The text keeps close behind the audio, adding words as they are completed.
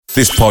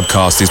This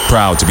podcast is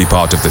proud to be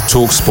part of the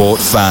TalkSport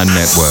Fan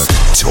Network.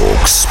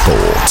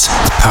 TalkSport.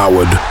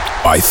 Powered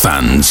by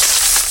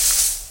fans.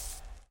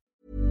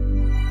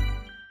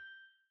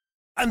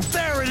 And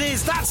there it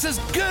is, that's as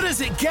good as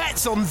it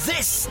gets on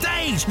this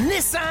stage.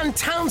 Nissan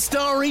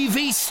Townstar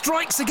EV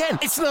strikes again.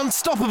 It's an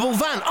unstoppable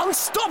van,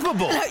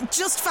 unstoppable.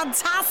 Just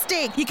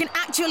fantastic. You can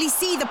actually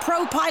see the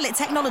ProPilot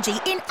technology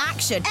in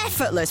action.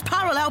 Effortless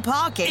parallel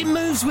parking. It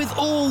moves with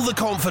all the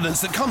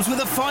confidence that comes with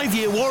a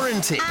 5-year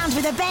warranty. And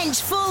with a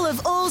bench full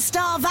of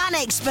all-star van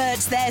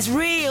experts, there's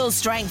real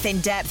strength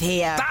in depth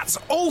here. That's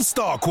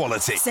all-star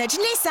quality. Search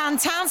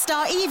Nissan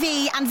Townstar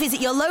EV and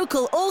visit your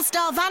local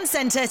all-star van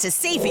centre to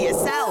see for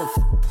yourself.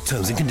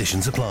 Terms and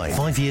conditions apply.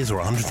 5 years or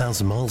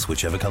 100,000 miles,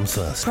 whichever comes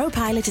first.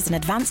 ProPilot is an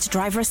advanced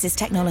driver assist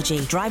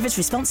technology. Driver's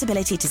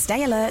responsibility to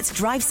stay alert,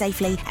 drive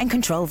safely and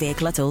control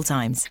vehicle at all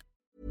times.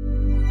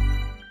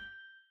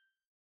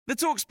 The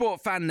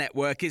TalkSport Fan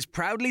Network is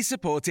proudly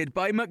supported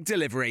by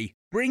McDelivery,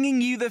 bringing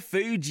you the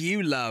food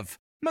you love.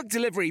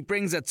 McDelivery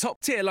brings a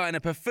top-tier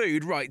lineup of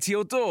food right to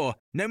your door.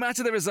 No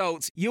matter the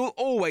result, you'll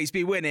always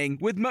be winning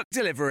with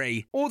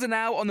McDelivery. Order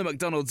now on the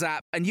McDonald's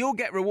app and you'll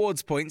get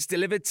rewards points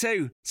delivered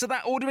too. So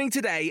that ordering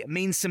today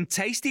means some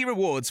tasty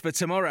rewards for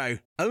tomorrow.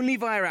 Only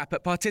via app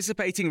at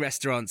participating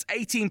restaurants.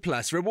 18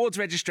 plus. Rewards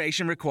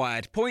registration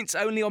required. Points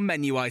only on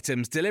menu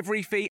items.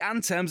 Delivery fee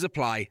and terms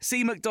apply.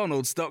 See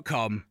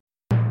mcdonalds.com.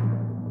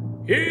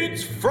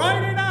 It's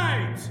Friday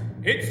night.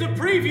 It's the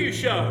preview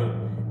show.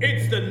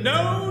 It's the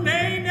No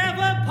Nay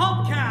Never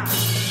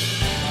podcast.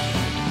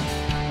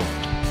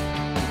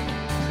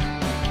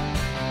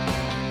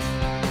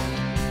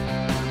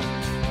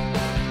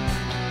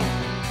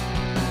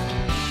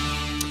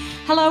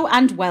 Hello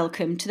and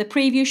welcome to the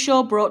preview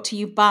show brought to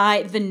you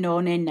by the No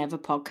Nay Never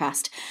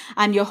podcast.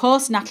 I'm your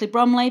host, Natalie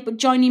Bromley, but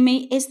joining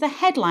me is the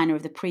headliner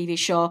of the preview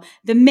show,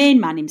 the main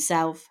man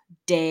himself,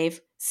 Dave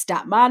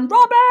Statman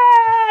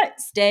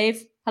Roberts.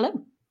 Dave,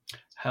 hello.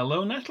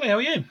 Hello, Natalie. How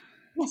are you?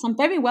 Yes, I'm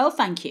very well,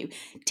 thank you.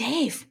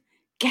 Dave,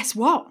 guess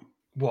what?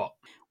 What?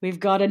 We've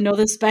got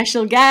another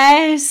special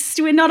guest.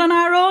 We're not on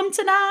our own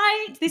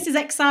tonight. This is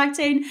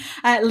exciting.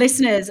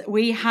 Listeners,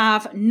 we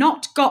have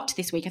not got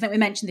this week, I think we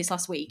mentioned this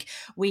last week,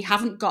 we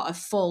haven't got a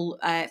full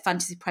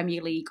Fantasy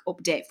Premier League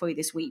update for you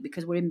this week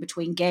because we're in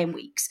between game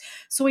weeks.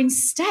 So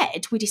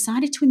instead, we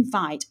decided to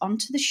invite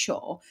onto the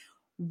show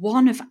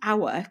one of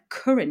our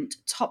current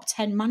top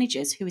 10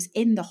 managers who is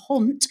in the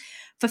hunt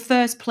for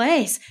first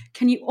place.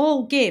 Can you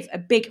all give a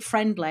big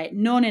friendly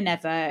No Nay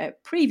Never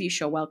preview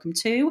show welcome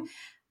to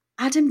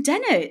Adam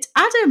Dennett?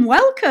 Adam,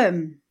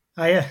 welcome.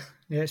 Hiya.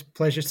 Yeah, it's a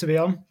pleasure to be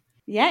on.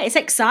 Yeah, it's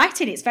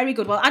exciting. It's very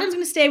good. Well, Adam's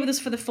going to stay with us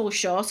for the full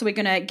show, so we're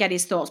going to get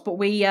his thoughts. But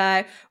we,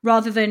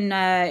 rather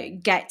than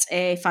get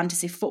a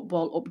fantasy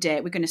football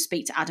update, we're going to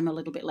speak to Adam a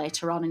little bit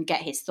later on and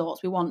get his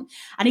thoughts.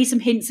 I need some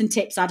hints and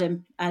tips,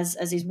 Adam, as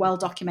is well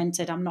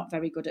documented. I'm not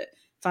very good at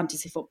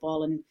fantasy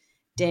football, and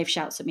Dave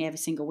shouts at me every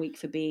single week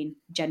for being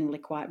generally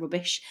quite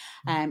rubbish.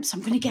 So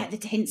I'm going to get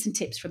the hints and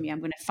tips from you. I'm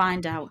going to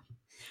find out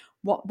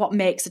what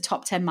makes a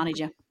top 10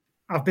 manager.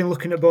 I've been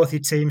looking at both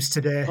your teams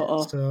today.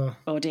 So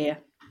oh dear.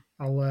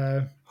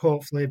 I'll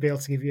hopefully be able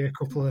to give you a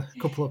couple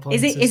of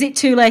points. Is it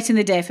too late in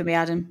the day for me,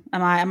 Adam?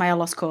 Am I a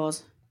lost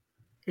cause?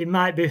 It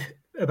might be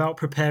about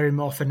preparing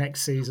more for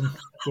next season,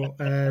 but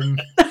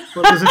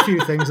there's a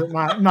few things that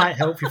might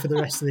help you for the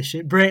rest of this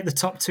year. Break the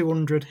top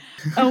 200.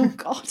 Oh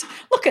God!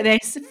 Look at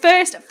this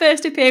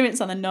first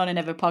appearance on the No Nay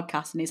Never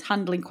podcast, and he's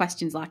handling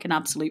questions like an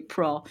absolute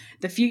pro.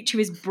 The future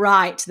is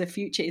bright. The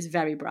future is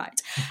very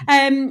bright.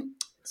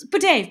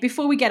 But Dave,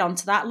 before we get on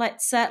to that,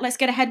 let's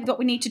get ahead with what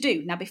we need to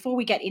do. Now, before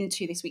we get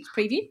into this week's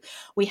preview,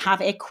 we have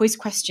a quiz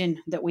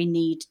question that we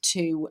need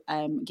to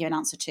give an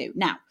answer to.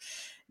 Now,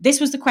 this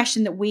was the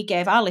question that we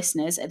gave our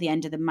listeners at the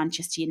end of the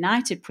Manchester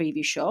United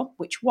preview show,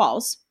 which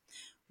was,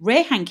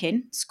 Ray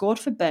Hankin scored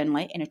for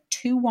Burnley in a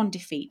 2-1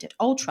 defeat at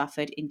Old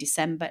Trafford in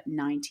December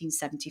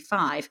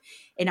 1975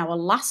 in our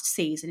last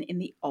season in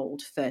the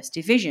old First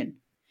Division.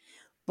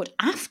 But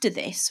after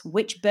this,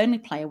 which Burnley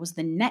player was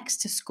the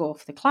next to score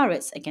for the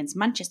Clarets against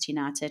Manchester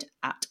United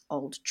at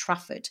Old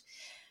Trafford?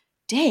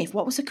 Dave,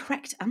 what was the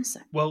correct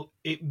answer? Well,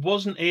 it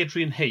wasn't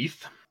Adrian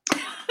Heath.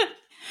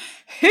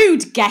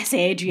 Who'd guess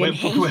Adrian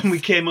Heath? When we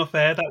came off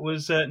air, that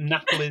was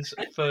Natalie's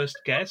first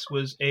guess,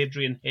 was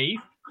Adrian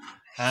Heath.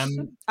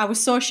 I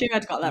was so sure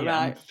I'd got that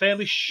right. I'm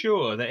fairly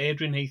sure that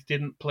Adrian Heath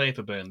didn't play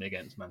for Burnley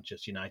against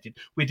Manchester United.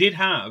 We did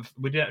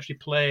actually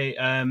play,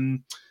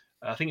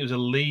 I think it was a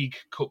League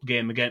Cup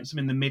game against them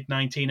in the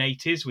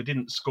mid-1980s. We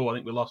didn't score. I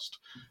think we lost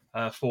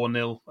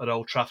 4-0 at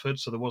Old Trafford,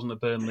 so there wasn't a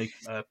Burnley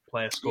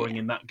player scoring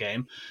in that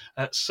game.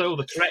 So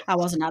the correct I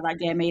wasn't at that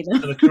game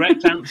either. So the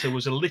correct answer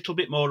was a little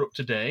bit more up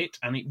to date,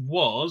 and it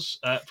was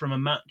from a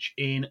match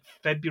in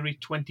February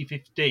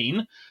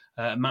 2015,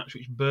 a match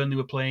which Burnley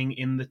were playing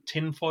in the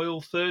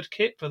tinfoil third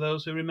kit, for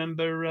those who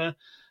remember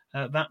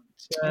that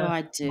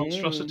I do.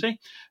 monstrosity.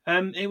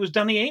 It was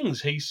Danny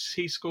Ings. He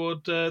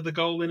scored the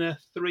goal in a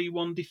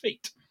 3-1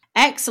 defeat.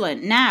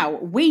 Excellent. Now,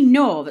 we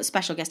know that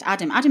special guest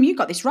Adam, you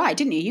got this right,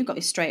 didn't you? You got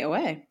this straight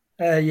away.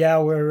 Yeah,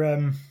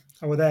 we're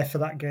I was there for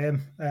that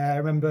game. I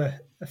remember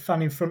a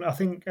fan in front. I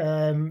think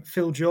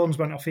Phil Jones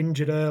went off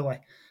injured early,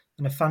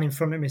 and a fan in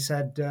front of me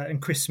said,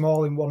 and Chris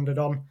Smalling wandered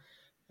on,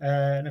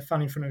 and a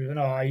fan in front of me said,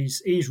 "Oh,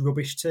 he's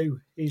rubbish too.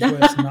 He's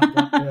worse than that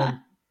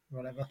Blackburn."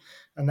 Whatever.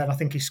 And then I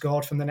think he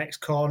scored from the next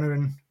corner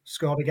and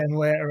scored again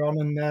later on.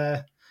 And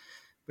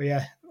but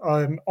yeah,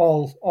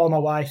 all my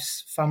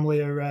wife's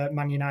family are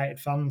Man United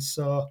fans,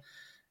 so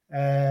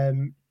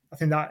I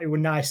think that it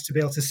was nice to be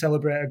able to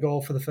celebrate a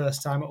goal for the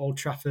first time at Old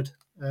Trafford.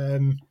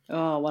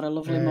 Oh, what a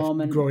lovely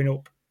moment! Growing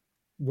up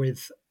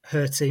with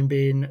her team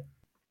being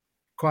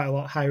quite a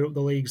lot higher up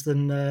the leagues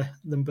than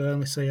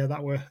Burnley, so yeah,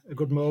 that were a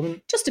good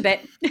moment. Just a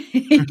bit,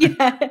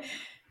 yeah.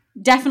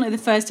 Definitely the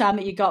first time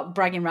that you got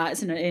bragging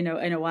rights in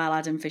a while,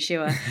 Adam, for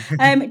sure.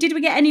 Did we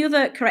get any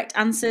other correct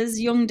answers,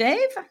 young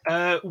Dave?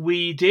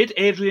 We did.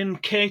 Adrian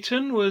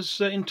Caton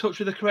was in touch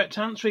with the correct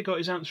answer. He got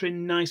his answer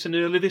in nice and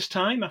early this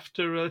time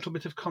after a little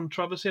bit of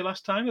controversy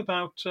last time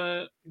about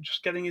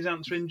just getting his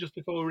answer in just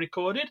before we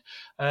recorded.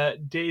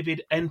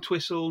 David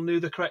Entwistle knew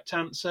the correct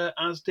answer,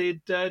 as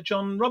did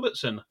John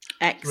Robertson.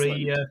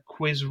 Excellent. 3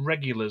 quiz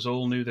regulars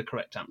all knew the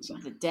correct answer.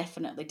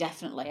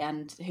 Definitely,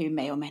 and who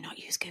may or may not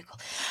use Google.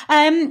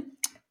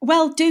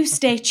 Well, do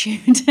stay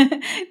tuned.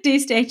 Do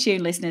stay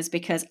tuned, listeners,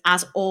 because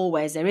as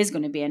always, there is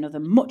going to be another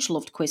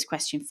much-loved quiz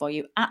question for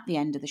you at the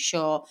end of the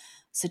show.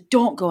 So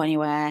don't go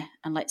anywhere,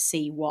 and let's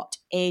see what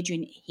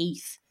Adrian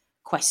Heath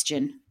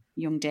question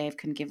young Dave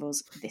can give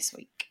us this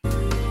week.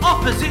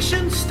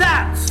 Opposition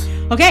stats.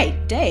 Okay,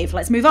 Dave,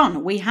 let's move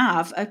on. We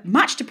have a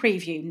match to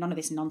preview. None of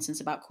this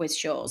nonsense about quiz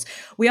shows.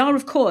 We are,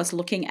 of course,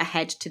 looking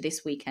ahead to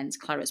this weekend's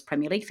Claret's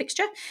Premier League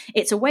fixture.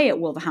 It's away at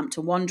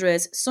Wolverhampton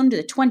Wanderers, Sunday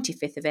the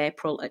 25th of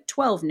April at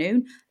 12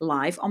 noon,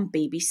 live on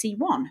BBC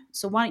One.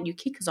 So why don't you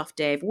kick us off,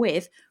 Dave,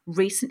 with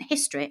recent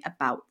history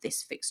about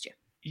this fixture?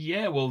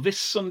 Yeah, well, this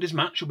Sunday's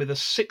match will be the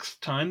 6th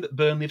time that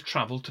Burnley have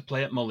travelled to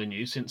play at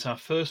Molineux since our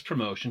first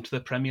promotion to the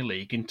Premier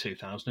League in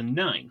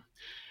 2009.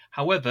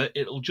 However,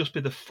 it'll just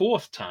be the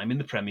 4th time in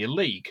the Premier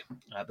League.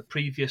 The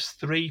previous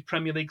 3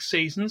 Premier League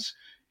seasons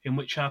in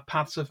which our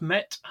paths have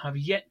met have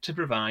yet to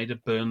provide a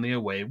Burnley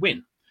away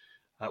win.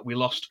 We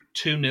lost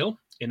 2-0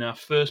 in our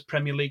first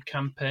Premier League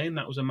campaign.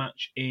 That was a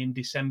match in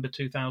December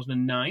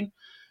 2009.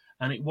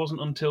 And it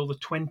wasn't until the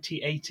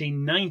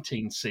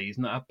 2018-19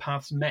 season that our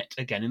paths met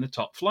again in the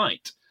top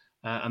flight.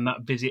 And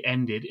that visit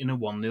ended in a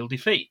 1-0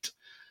 defeat.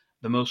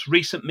 The most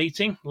recent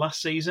meeting last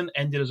season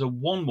ended as a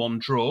 1-1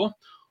 draw,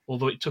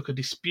 although it took a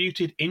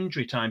disputed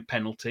injury time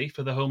penalty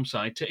for the home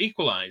side to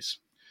equalise.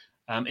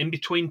 In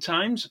between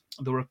times,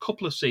 there were a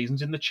couple of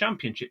seasons in the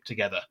Championship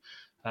together.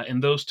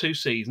 In those 2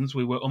 seasons,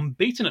 we were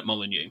unbeaten at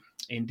Molineux.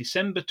 In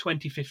December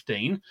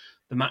 2015,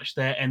 the match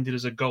there ended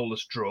as a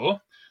goalless draw,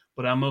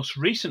 but our most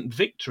recent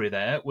victory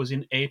there was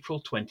in April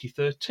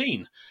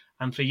 2013.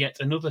 And for yet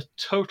another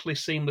totally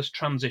seamless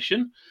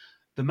transition,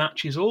 the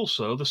match is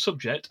also the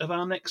subject of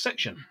our next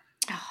section.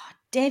 Oh,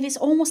 Dave, it's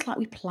almost like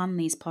we plan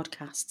these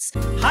podcasts.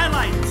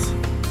 Highlights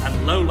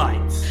and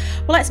lowlights.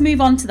 Well, let's move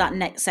on to that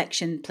next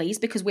section, please,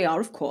 because we are,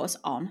 of course,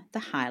 on the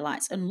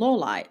highlights and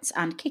lowlights.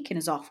 And kicking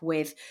us off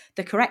with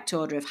the correct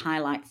order of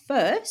highlight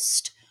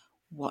first,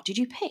 what did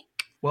you pick?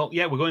 Well,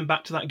 yeah, we're going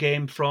back to that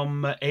game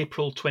from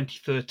April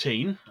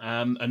 2013.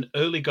 An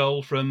early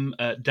goal from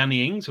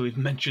Danny Ings, who we've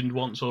mentioned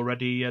once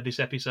already this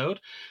episode,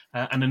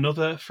 and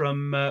another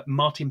from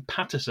Martin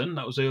Patterson,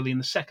 that was early in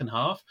the second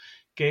half,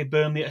 gave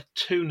Burnley a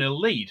 2-0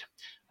 lead.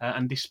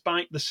 And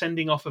despite the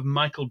sending off of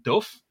Michael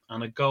Duff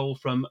and a goal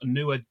from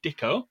Nua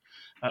Dicko,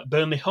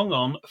 Burnley hung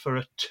on for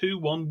a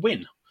 2-1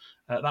 win.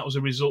 That was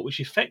a result which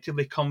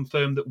effectively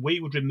confirmed that we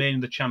would remain in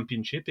the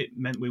Championship. It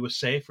meant we were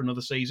safe for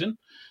another season.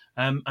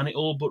 And it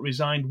all but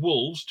resigned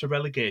Wolves to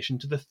relegation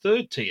to the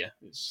 3rd tier.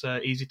 It's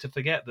easy to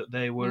forget that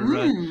they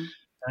were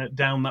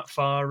down that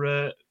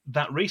far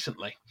that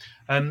recently.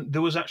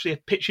 There was actually a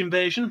pitch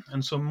invasion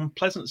and some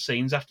unpleasant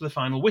scenes after the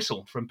final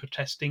whistle from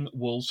protesting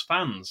Wolves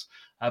fans.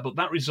 But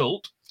that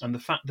result, and the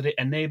fact that it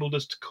enabled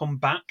us to come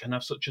back and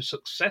have such a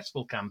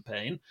successful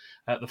campaign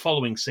the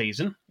following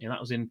season, and that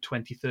was in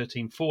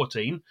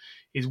 2013-14,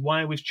 is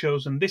why we've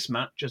chosen this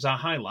match as our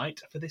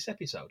highlight for this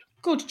episode.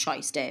 Good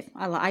choice, Dave.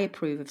 I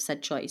approve of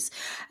said choice.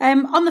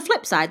 On the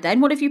flip side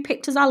then, what have you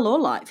picked as our low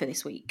light for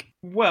this week?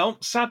 Well,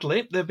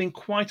 sadly, there have been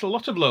quite a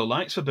lot of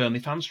lowlights for Burnley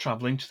fans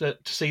travelling to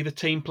see the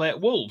team play at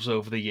Wolves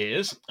over the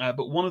years,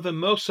 but one of the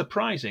most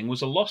surprising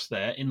was a loss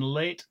there in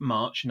late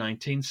March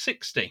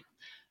 1960.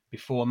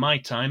 Before my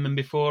time and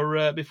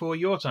before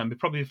your time, but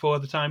probably before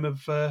the time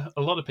of a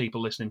lot of people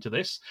listening to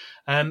this.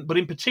 But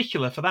in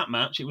particular for that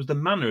match, it was the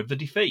manner of the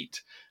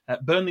defeat.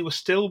 Burnley was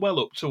still well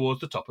up towards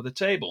the top of the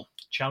table,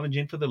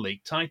 challenging for the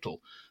league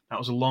title. That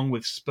was along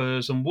with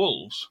Spurs and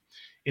Wolves.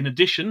 In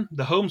addition,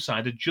 the home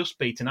side had just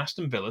beaten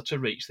Aston Villa to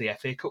reach the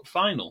FA Cup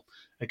final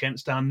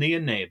against our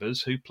near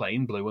neighbours who play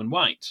in blue and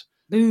white.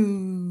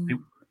 Boo.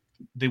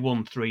 They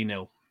won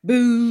 3-0.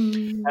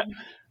 Boo.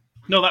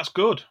 No, that's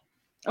good.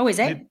 Oh, is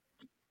it?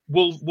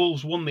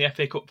 Wolves won the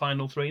FA Cup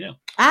final 3-0.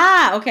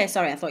 Ah, okay.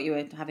 Sorry, I thought you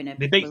were having a.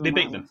 They beat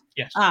them.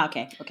 Yes. Ah,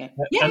 okay.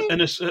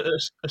 And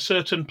a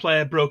certain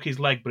player broke his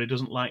leg, but he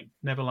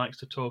never likes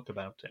to talk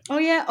about it. Oh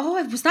yeah.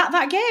 Oh, was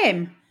that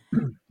game?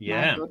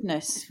 Yeah. My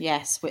goodness.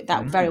 Yes, with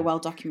that very well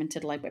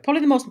documented leg break,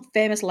 probably the most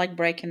famous leg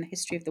break in the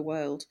history of the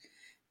world.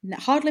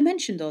 Hardly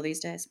mentioned though these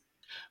days.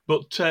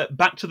 But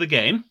back to the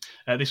game.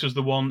 This was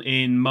the one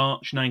in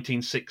March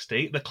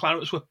 1960. The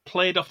Clarets were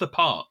played off the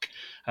park.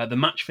 The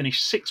match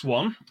finished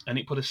 6-1, and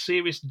it put a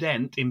serious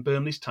dent in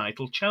Burnley's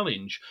title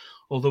challenge,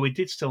 although we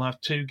did still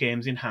have 2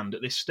 games in hand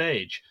at this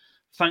stage.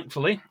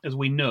 Thankfully, as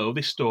we know,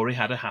 this story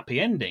had a happy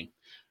ending,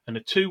 and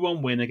a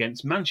 2-1 win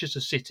against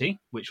Manchester City,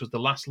 which was the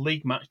last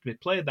league match to be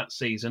played that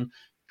season,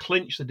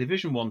 clinched the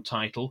Division 1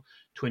 title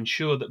to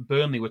ensure that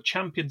Burnley were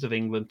champions of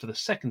England for the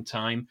second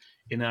time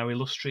in our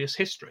illustrious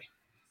history.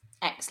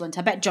 Excellent.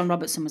 I bet John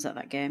Robertson was at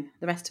that game.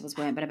 The rest of us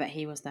weren't, but I bet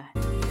he was there.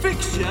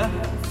 Fixture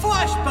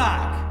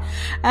flashback.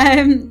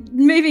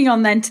 Moving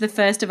on then to the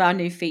first of our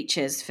new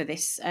features for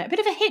this. A bit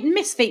of a hit and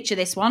miss feature,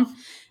 this one.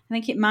 I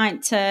think it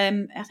might.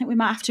 I think we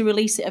might have to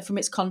release it from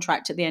its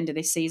contract at the end of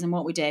this season,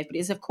 won't we, Dave? But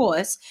it's, of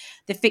course,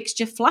 the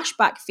fixture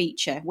flashback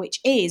feature,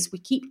 which is, we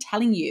keep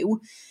telling you,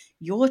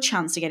 your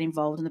chance to get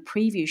involved in the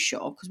preview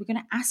show, because we're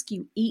going to ask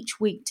you each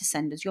week to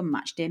send us your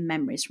matchday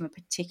memories from a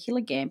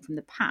particular game from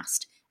the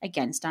past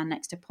against our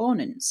next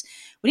opponents.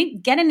 We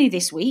didn't get any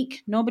this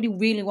week. Nobody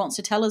really wants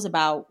to tell us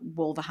about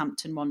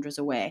Wolverhampton Wanderers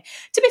away.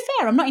 To be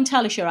fair, I'm not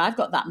entirely sure I've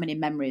got that many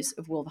memories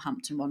of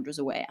Wolverhampton Wanderers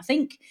away. I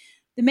think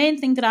the main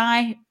thing that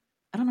I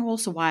don't know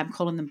also why I'm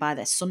calling them by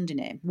their Sunday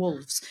name,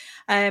 Wolves.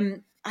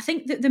 I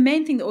think that the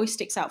main thing that always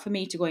sticks out for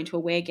me to go into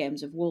away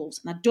games of Wolves,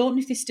 and I don't know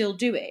if they still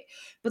do it,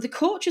 but the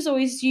coaches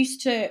always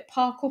used to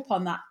park up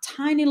on that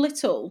tiny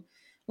little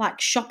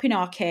shopping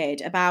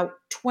arcade about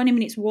 20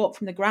 minutes walk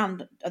from the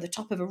ground at the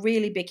top of a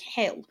really big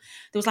hill.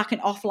 There was an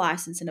off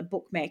license and a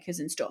bookmakers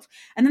and stuff.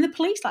 And then the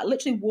police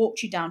literally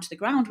walked you down to the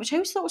ground, which I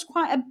always thought was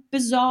quite a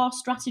bizarre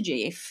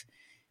strategy if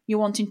you're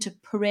wanting to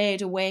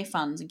parade away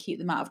fans and keep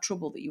them out of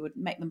trouble, that you would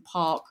make them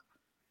park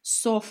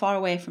so far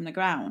away from the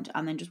ground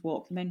and then just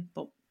walk them in.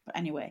 But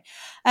anyway.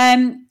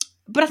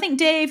 But I think,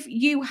 Dave,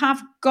 you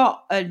have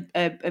got a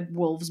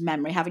Wolves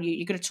memory, haven't you?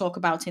 You're going to talk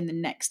about in the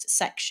next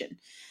section.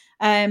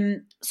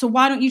 So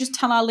why don't you just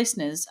tell our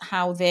listeners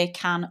how they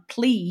can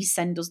please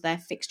send us their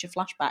fixture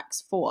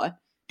flashbacks for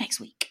next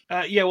week?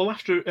 Well,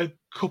 after a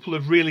couple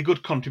of really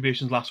good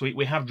contributions last week,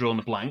 we have drawn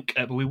a blank,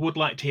 but we would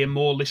like to hear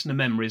more listener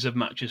memories of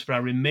matches for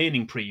our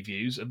remaining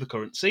previews of the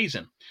current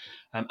season.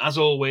 As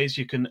always,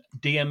 you can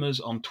DM us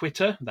on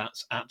Twitter,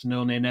 that's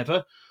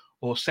 @NoNayNever,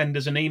 or send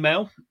us an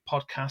email,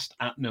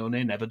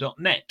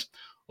 podcast@nonaynever.net.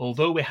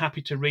 Although we're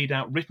happy to read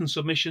out written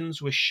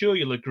submissions, we're sure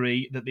you'll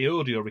agree that the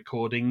audio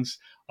recordings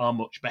are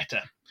much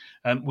better.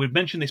 We've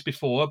mentioned this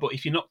before, but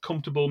if you're not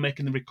comfortable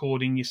making the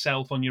recording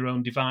yourself on your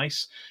own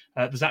device,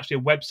 there's actually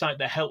a website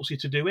that helps you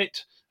to do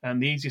it.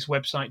 The easiest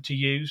website to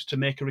use to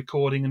make a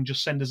recording and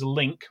just send us a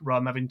link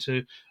rather than having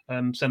to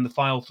send the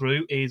file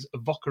through is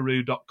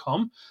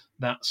vocaroo.com.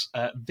 That's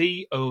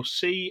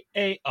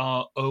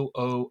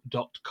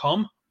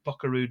VOCAROO.com.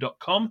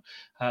 Vocaroo.com.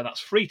 That's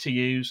free to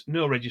use,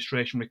 no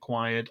registration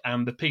required,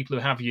 and the people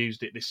who have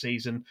used it this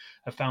season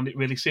have found it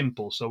really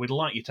simple. So we'd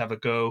like you to have a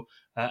go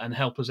and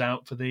help us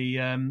out for the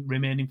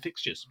remaining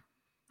fixtures.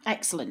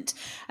 Excellent.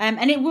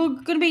 And it will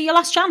going to be your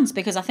last chance,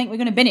 because I think we're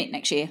going to bin it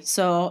next year.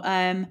 So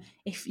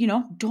if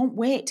don't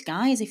wait,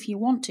 guys. If you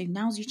want to,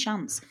 now's your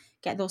chance.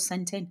 Get those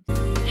sent in.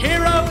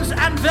 Heroes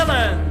and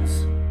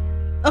villains.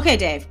 Okay,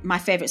 Dave, my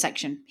favourite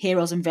section,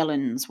 heroes and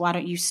villains. Why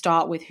don't you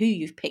start with who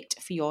you've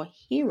picked for your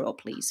hero,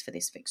 please, for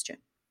this fixture?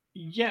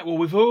 Yeah, well,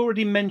 we've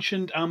already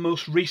mentioned our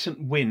most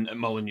recent win at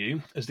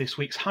Molineux as this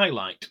week's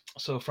highlight.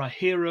 So for our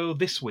hero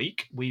this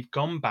week, we've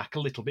gone back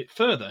a little bit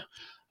further.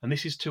 And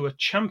this is to a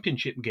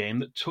championship game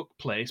that took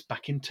place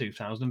back in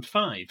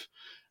 2005.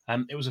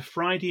 It was a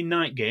Friday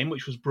night game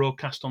which was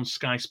broadcast on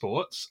Sky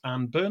Sports,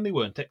 and Burnley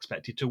weren't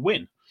expected to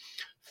win.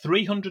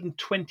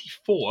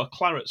 324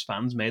 Clarets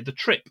fans made the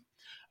trip,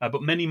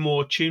 but many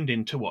more tuned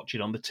in to watch it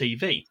on the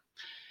TV.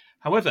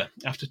 However,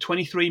 after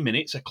 23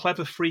 minutes, a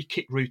clever free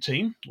kick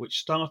routine, which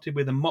started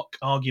with a mock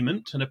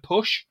argument and a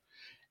push,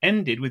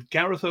 ended with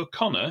Gareth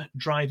O'Connor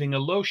driving a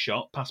low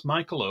shot past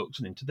Michael Oakes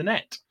and into the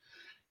net.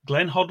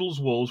 Glenn Hoddle's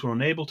Wolves were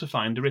unable to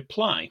find a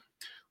reply,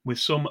 with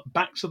some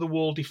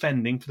backs-of-the-wall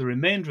defending for the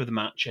remainder of the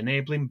match,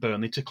 enabling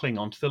Burnley to cling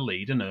on to the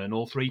lead and earn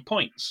all 3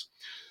 points.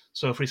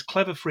 So for his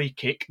clever free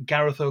kick,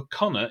 Gareth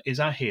O'Connor is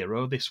our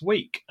hero this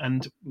week.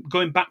 And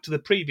going back to the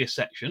previous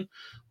section,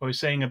 where we were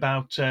saying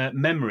about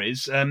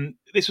memories,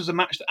 this was a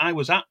match that I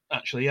was at,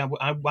 actually.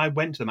 I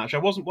went to the match. I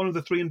wasn't one of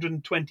the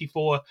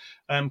 324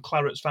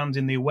 Clarets fans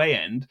in the away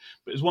end,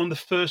 but it was one of the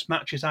first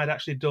matches I'd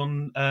actually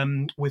done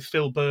with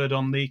Phil Bird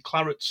on the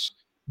Clarets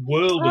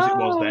World, as it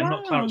was then,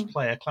 not Clarets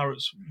Player,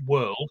 Clarets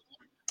World,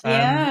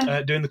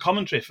 doing the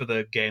commentary for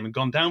the game, and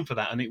gone down for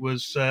that. And it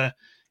was...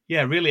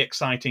 really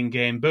exciting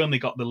game. Burnley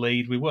got the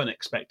lead. We weren't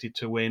expected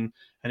to win.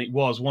 And it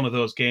was one of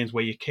those games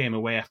where you came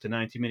away after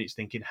 90 minutes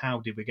thinking,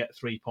 how did we get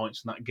 3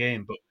 points in that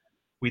game? But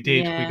we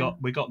did. Yeah.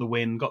 We got the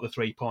win, got the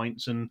 3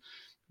 points, and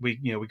we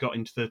got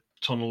into the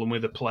tunnel and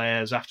with the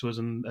players afterwards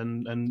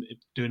and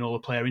doing all the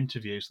player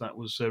interviews. That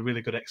was a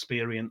really good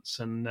experience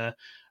and a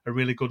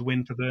really good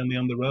win for Burnley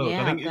on the road.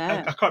 Yeah, I think I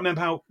I bet. can't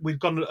remember how we've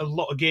gone a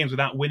lot of games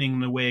without winning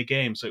an away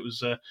game, so it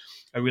was a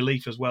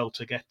relief as well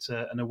to get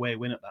an away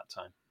win at that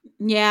time.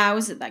 Yeah, I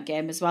was at that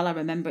game as well. I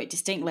remember it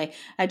distinctly.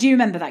 Do you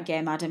remember that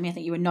game, Adam? I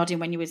think you were nodding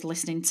when you was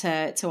listening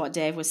to what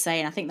Dave was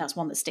saying. I think that's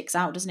one that sticks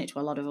out, doesn't it, to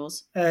a lot of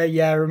us?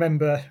 Yeah, I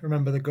remember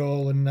the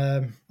goal, and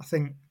I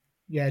think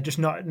just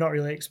not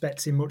really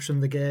expecting much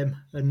from the game,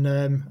 and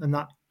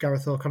that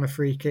Gareth O'Connor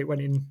free kick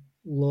went in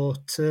low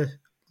to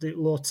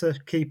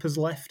keeper's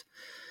left.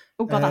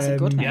 Oh God, that's a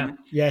good one.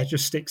 Yeah, it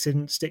just sticks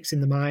in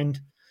the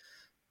mind.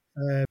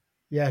 I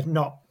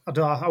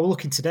was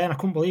looking today and I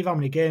couldn't believe how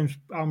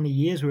many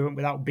years we went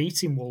without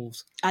beating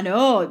Wolves. I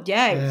know,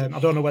 yeah. I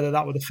don't know whether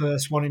that was the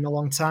first one in a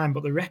long time,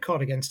 but the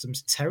record against them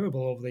is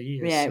terrible over the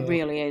years. Yeah, it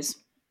really is.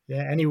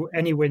 Yeah,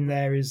 any win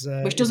there is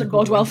which doesn't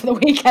bode well for the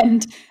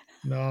weekend.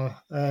 No,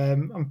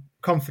 I'm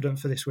confident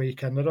for this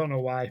weekend. I don't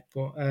know why,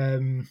 but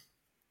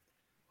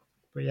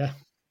yeah,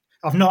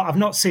 I've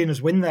not seen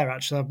us win there.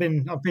 Actually,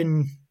 I've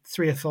been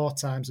 3 or 4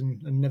 times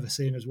and never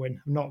seen us win.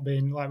 I've not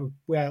been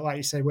like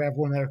you said, we have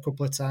won there a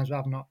couple of times,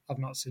 but I've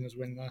not seen us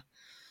win there.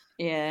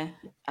 Yeah,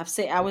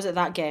 I was at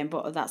that game,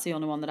 but that's the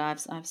only one that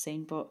I've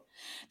seen. But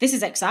this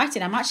is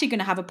exciting. I'm actually going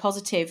to have a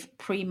positive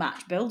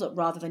pre-match build-up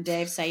rather than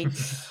Dave saying,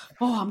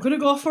 "Oh, I'm going to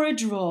go for a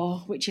draw,"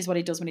 which is what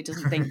he does when he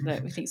doesn't think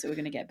that we thinks that we're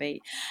going to get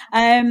beat.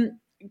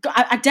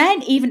 I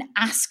daren't even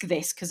ask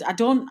this because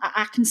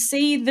I can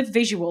see the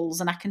visuals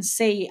and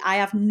I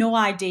have no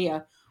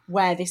idea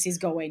where this is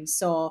going.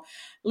 So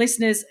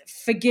listeners,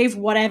 forgive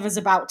whatever's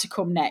about to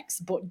come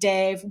next. But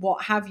Dave,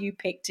 what have you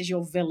picked as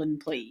your villain,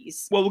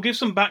 please? Well, we'll give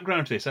some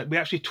background to this. We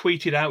actually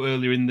tweeted out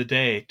earlier in the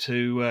day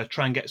to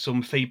try and get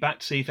some feedback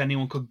to see if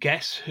anyone could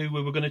guess who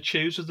we were going to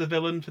choose as the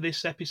villain for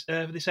this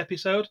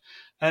episode.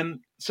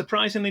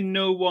 Surprisingly,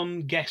 no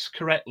one guessed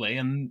correctly,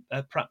 and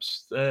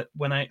perhaps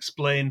when I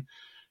explain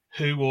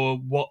who or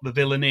what the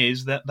villain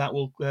is, that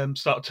will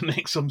start to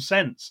make some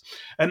sense.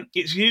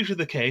 It's usually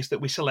the case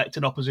that we select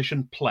an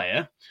opposition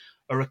player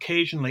or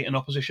occasionally an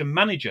opposition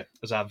manager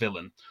as our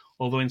villain,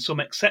 although in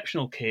some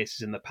exceptional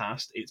cases in the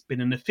past, it's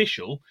been an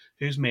official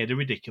who's made a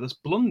ridiculous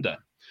blunder.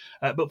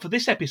 But for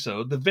this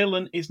episode, the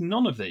villain is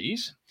none of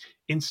these.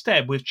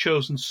 Instead, we've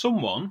chosen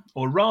someone,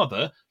 or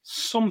rather,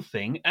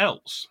 something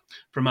else,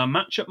 from our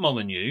match at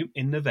Molineux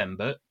in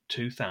November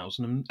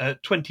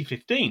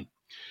 2015.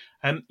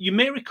 You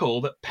may recall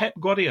that Pep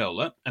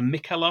Guardiola and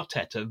Mikel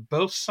Arteta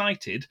both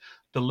cited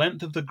the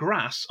length of the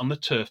grass on the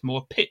Turf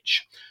Moor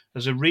pitch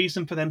as a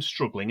reason for them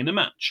struggling in a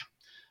match.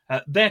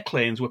 Their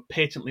claims were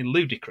patently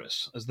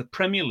ludicrous, as the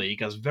Premier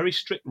League has very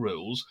strict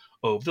rules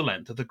over the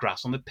length of the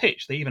grass on the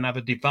pitch. They even have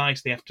a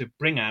device they have to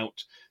bring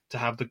out to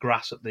have the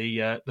grass at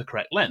the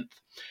correct length.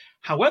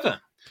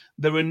 However,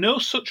 there are no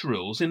such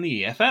rules in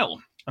the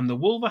EFL, and the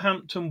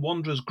Wolverhampton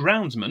Wanderers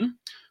groundsman,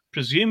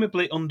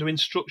 presumably under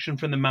instruction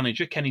from the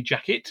manager, Kenny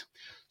Jackett,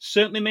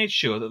 certainly made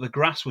sure that the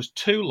grass was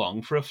too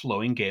long for a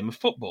flowing game of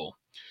football.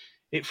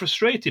 It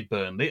frustrated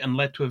Burnley and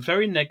led to a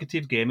very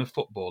negative game of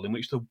football in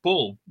which the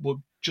ball would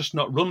just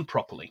not run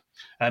properly,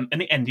 and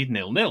it ended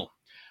 0-0.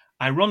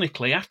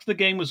 Ironically, after the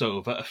game was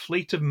over, a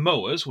fleet of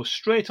mowers were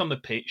straight on the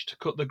pitch to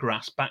cut the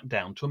grass back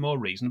down to a more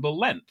reasonable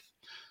length.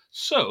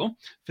 So,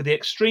 for the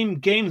extreme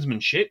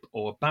gamesmanship,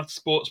 or bad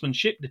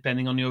sportsmanship,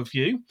 depending on your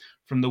view,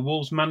 from the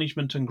Wolves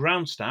management and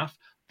ground staff,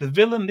 the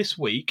villain this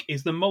week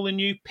is the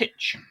Molineux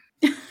pitch.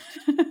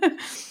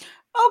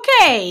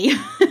 Okay,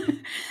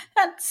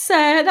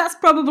 that's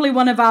probably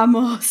one of our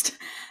most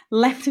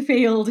left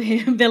field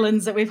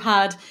villains that we've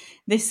had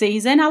this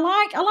season. I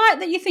like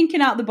that you're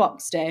thinking out the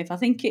box, Dave. I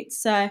think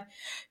it's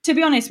to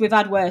be honest, we've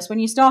had worse. When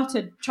you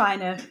started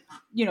trying to,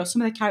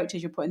 some of the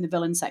characters you put in the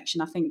villain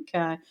section, I think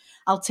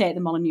I'll take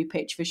the Molineux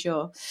pitch for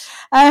sure.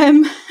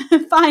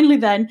 Finally,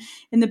 then,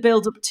 in the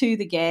build-up to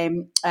the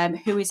game,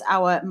 who is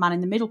our man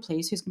in the middle,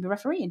 please? Who's going to be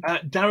refereeing?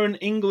 Darren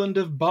England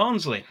of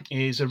Barnsley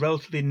is a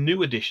relatively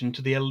new addition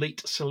to the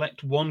Elite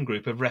Select 1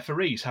 group of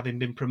referees, having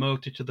been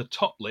promoted to the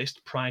top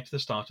list prior to the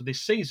start of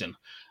this season.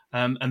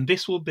 And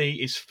this will be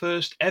his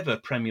first ever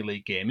Premier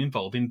League game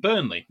involving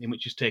Burnley, in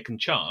which he's taken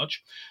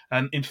charge.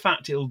 In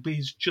fact, it'll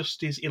be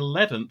just his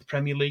 11th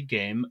Premier League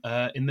game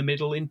in the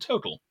middle in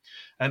total.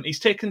 He's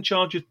taken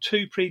charge of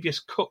 2 previous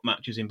cup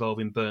matches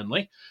involving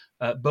Burnley.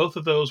 Both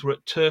of those were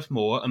at Turf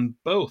Moor and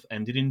both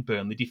ended in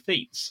Burnley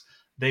defeats.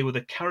 They were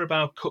the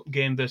Carabao Cup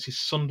game versus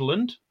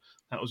Sunderland.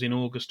 That was in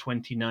August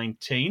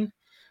 2019.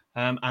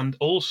 And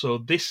also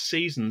this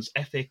season's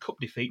FA Cup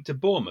defeat to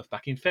Bournemouth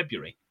back in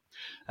February.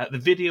 The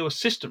video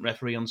assistant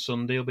referee on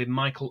Sunday will be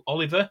Michael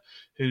Oliver,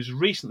 who's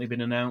recently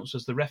been announced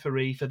as the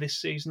referee for this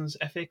season's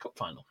FA Cup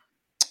final.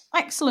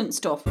 Excellent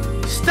stuff.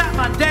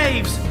 Statman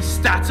Dave's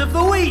Stat of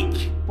the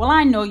Week. Well,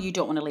 I know you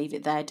don't want to leave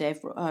it there, Dave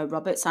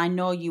Roberts. I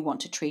know you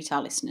want to treat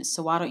our listeners.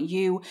 So why don't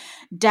you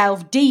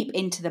delve deep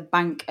into the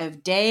bank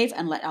of Dave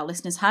and let our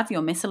listeners have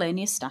your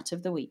miscellaneous Stat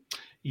of the Week?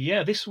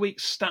 Yeah, this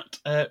week's stat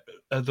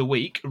of the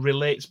week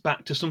relates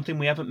back to something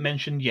we haven't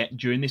mentioned yet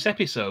during this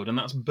episode, and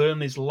that's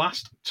Burnley's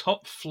last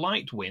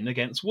top-flight win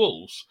against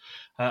Wolves.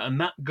 And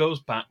that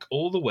goes back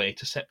all the way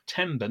to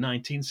September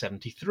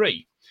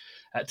 1973.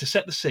 To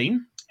set the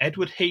scene,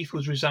 Edward Heath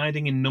was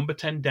residing in number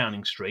 10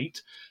 Downing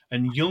Street,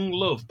 and Young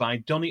Love by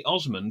Donny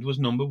Osmond was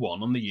number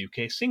 1 on the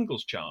UK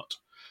singles chart.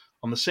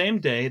 On the same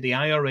day, the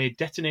IRA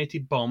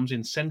detonated bombs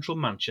in central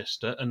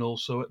Manchester and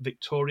also at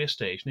Victoria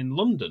Station in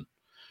London.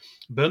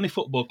 Burnley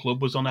Football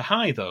Club was on a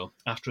high, though,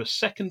 after a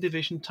second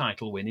division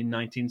title win in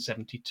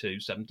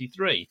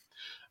 1972-73,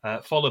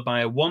 followed by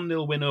a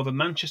 1-0 win over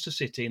Manchester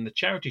City in the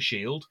Charity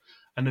Shield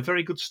and a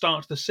very good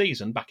start to the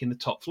season back in the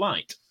top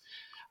flight.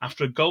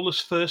 After a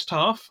goalless first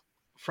half,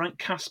 Frank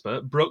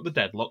Casper broke the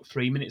deadlock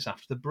 3 minutes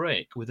after the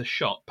break with a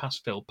shot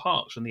past Phil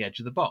Parkes from the edge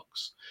of the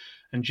box,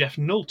 and Jeff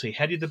Nulty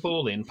headed the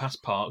ball in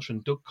past Parkes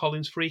from Doug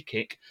Collins' free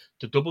kick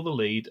to double the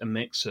lead and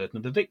make certain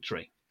of the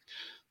victory.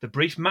 The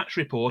brief match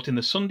report in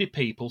the Sunday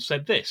People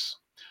said this: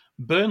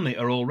 Burnley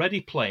are already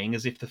playing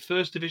as if the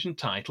First Division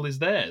title is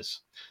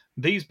theirs.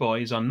 These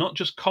boys are not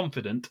just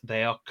confident,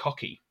 they are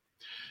cocky.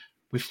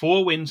 With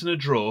 4 wins and a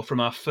draw from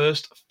our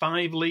first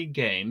 5 league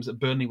games,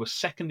 Burnley were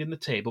second in the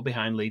table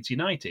behind Leeds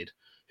United,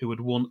 who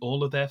had won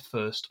all of their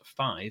first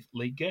 5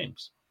 league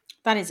games.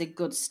 That is a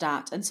good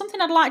start, and something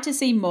I'd like to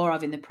see more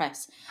of in the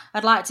press.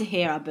 I'd like to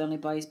hear our Burnley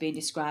boys being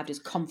described as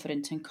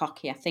confident and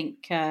cocky. I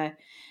think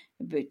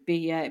would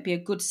be a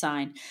good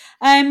sign.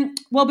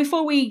 Well,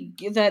 before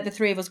the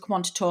three of us come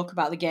on to talk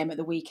about the game at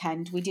the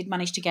weekend, we did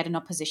manage to get an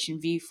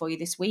opposition view for you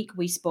this week.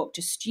 We spoke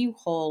to Stu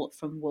Hall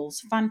from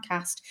Wolves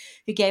Fancast,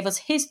 who gave us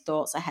his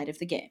thoughts ahead of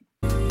the game.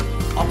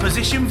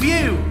 Opposition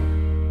view.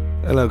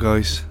 Hello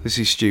guys, this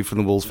is Stu from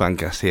the Wolves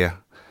Fancast here.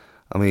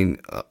 I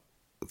mean,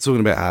 talking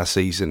about our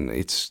season,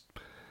 it's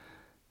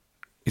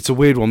a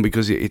weird one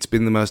because it's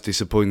been the most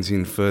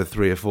disappointing for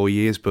 3 or 4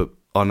 years, but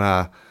on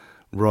our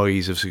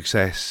rise of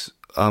success,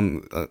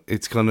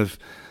 it's kind of,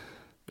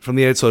 from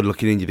the outside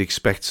looking in, you'd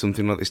expect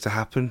something like this to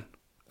happen,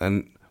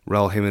 and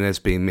Raul Jimenez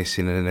being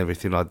missing and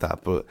everything like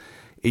that, but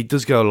it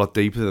does go a lot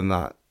deeper than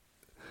that.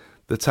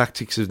 The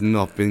tactics have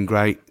not been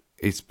great.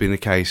 It's been a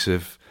case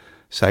of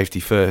safety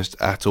first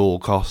at all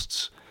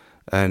costs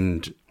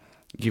and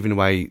giving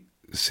away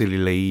silly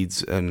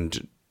leads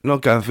and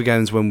not going for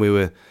games when we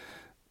were,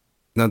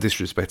 no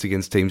disrespect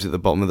against teams at the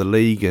bottom of the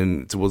league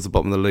and towards the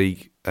bottom of the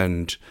league,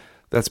 and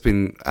that's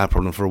been our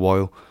problem for a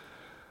while.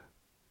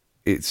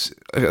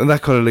 And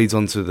that kind of leads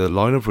on to the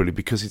lineup really,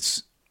 because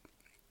it's,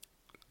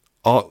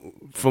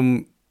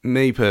 from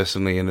me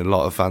personally and a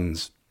lot of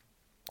fans,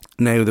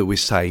 now that we're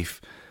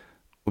safe,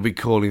 we'll be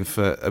calling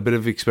for a bit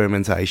of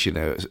experimentation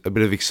now, a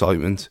bit of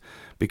excitement,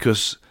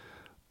 because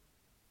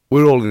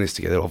we're all in this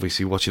together.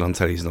 Obviously, watching on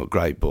telly is not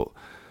great, but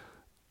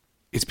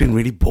it's been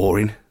really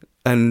boring.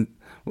 And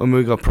when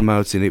we got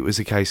promoted, it was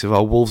a case of,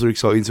 Wolves are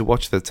exciting to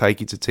watch. They take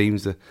it to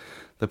teams, they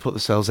put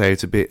themselves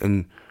out a bit,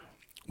 and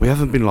we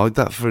haven't been like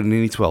that for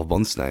nearly 12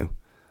 months now.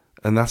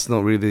 And that's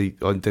not really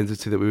the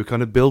identity that we were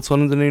kind of built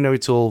on under Nuno.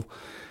 It's all,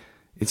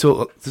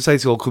 to say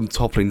it's all come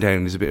toppling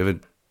down is a bit of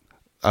an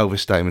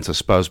overstatement, I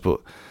suppose, but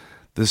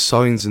there's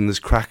signs and there's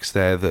cracks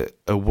there that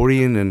are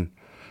worrying, and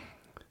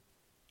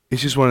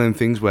it's just one of them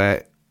things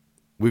where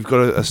we've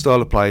got a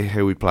style of play,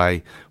 how we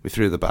play with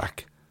 3 at the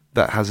back,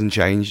 that hasn't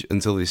changed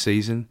until this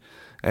season,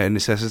 a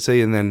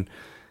necessity, and then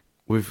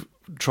we've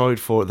tried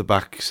 4 at the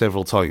back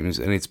several times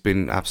and it's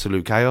been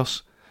absolute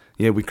chaos.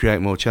 Yeah, we create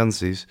more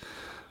chances,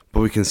 but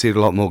we concede a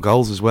lot more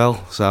goals as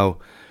well. So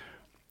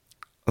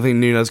I think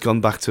Nuno's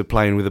gone back to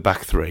playing with a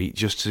back 3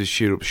 just to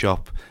shoot up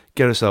shop,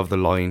 get us over the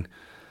line.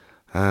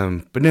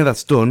 But now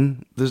that's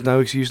done, there's no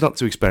excuse not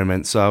to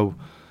experiment. So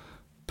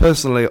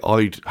personally,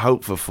 I'd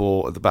hope for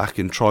 4 at the back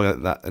and try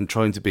at that, and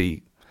trying to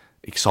be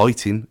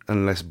exciting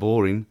and less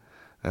boring,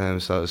 so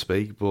to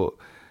speak. But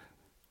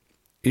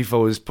if I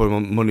was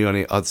putting money on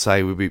it, I'd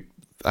say we'd be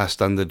our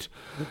standard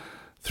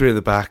 3 at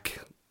the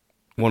back,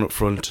 1 up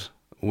front,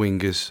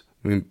 wingers.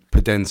 I mean,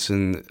 Podence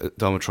and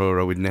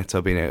Dama with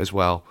Neto being out as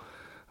well.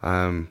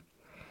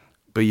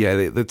 But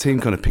yeah, the team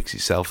kind of picks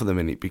itself at the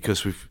minute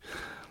because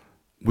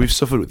we've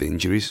suffered with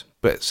injuries,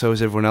 but so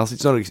has everyone else.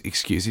 It's not an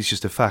excuse, it's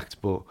just a fact.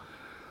 But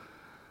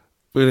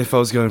if I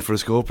was going for a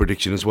score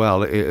prediction as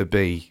well, it'd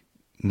be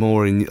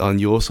more on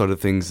your side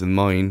of things than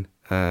mine,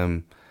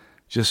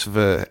 just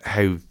for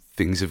how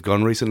things have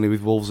gone recently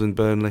with Wolves and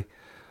Burnley.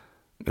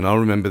 And I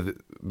remember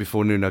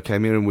before Nuno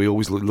came here, and we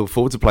always looked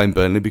forward to playing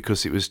Burnley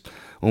because it was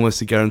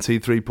almost a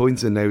guaranteed 3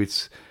 points, and now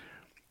it's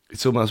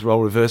almost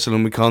role reversal,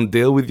 and we can't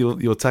deal with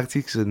your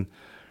tactics, and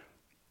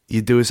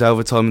you do us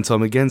over time and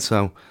time again.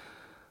 So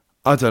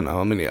I don't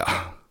know. I mean,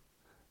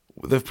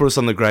 they've put us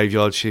on the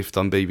graveyard shift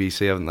on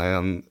BBC, haven't they,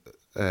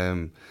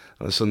 on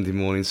a Sunday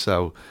morning?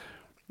 So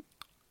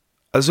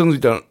as long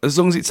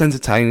as it's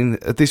entertaining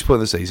at this point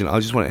of the season, I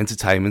just want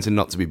entertainment and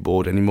not to be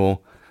bored anymore.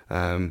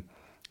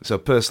 So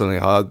personally,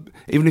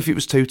 even if it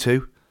was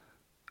 2-2,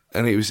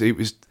 and it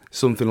was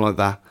something like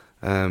that,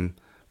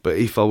 but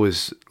if I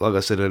was, like I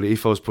said earlier,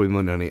 if I was putting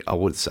money on it, I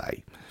would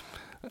say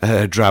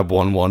drab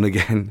 1-1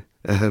 again.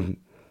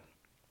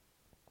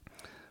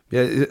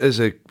 Yeah, as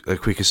a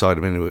quick aside,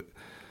 I mean,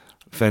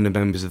 founding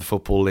members of the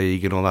Football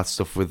League and all that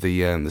stuff with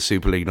the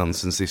Super League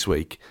nonsense this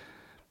week.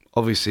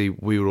 Obviously,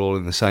 we were all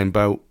in the same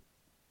boat.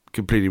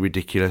 Completely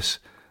ridiculous.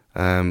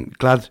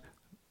 Glad,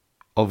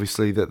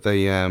 obviously, that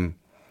they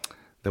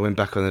went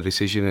back on the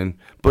decision.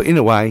 But in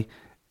a way,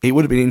 it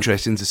would have been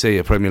interesting to see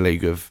a Premier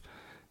League of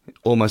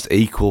almost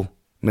equal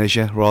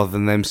measure rather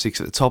than them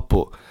 6 at the top.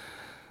 But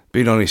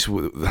being honest,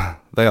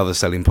 they are the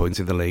selling point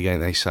in the league,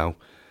 ain't they? So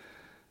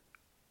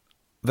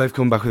they've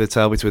come back with a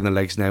tail between their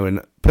legs now.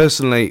 And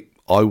personally,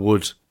 I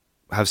would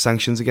have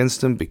sanctions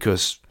against them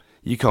because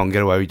you can't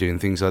get away with doing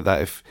things like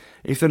that.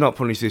 If they're not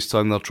punished this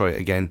time, they'll try it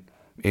again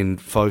in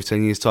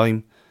 5-10 years'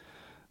 time.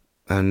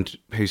 And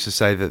who's to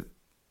say that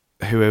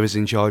whoever's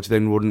in charge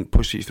then wouldn't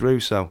push it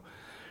through? So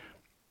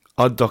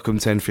I'd dock them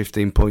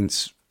 10-15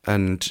 points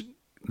and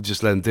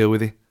just let them deal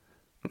with it.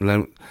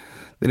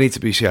 They need to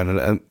be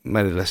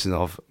made a lesson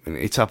of. I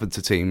mean, it's happened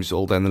to teams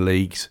all down the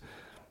leagues.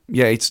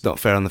 Yeah, it's not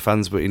fair on the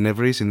fans, but it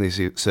never is in these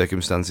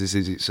circumstances,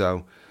 is it?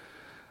 So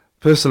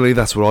personally,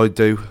 that's what I'd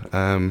do.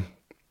 And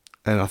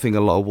I think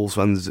a lot of Wolves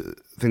fans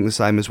think the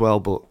same as well.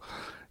 But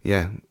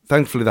yeah,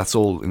 thankfully that's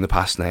all in the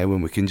past now,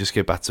 and we can just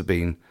get back to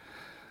being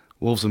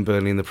Wolves and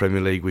Burnley in the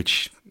Premier League,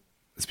 which,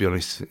 let's be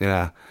honest,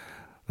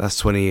 that's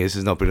 20 years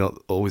has not been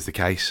always the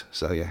case.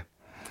 So yeah,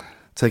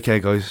 take care,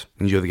 guys.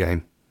 Enjoy the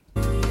game.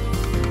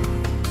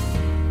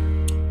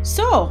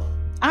 So,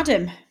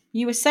 Adam,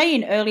 you were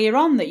saying earlier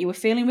on that you were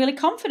feeling really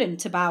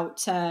confident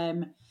about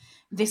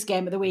this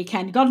game at the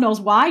weekend. God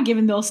knows why,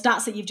 given those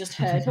stats that you've just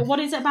heard. But what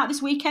is it about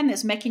this weekend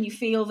that's making you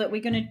feel that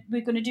we're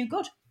gonna do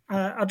good?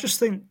 I just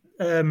think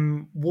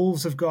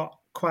Wolves have got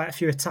quite a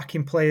few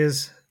attacking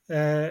players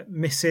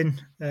missing.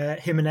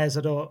 Jimenez,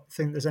 I don't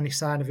think there's any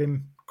sign of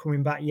him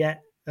coming back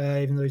yet,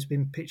 even though he's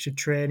been pictured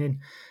training.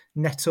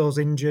 Neto's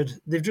injured.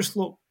 They've just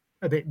looked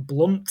a bit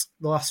blunt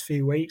the last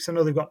few weeks. I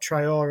know they've got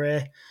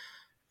Traore,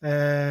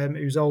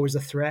 who's always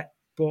a threat,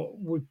 but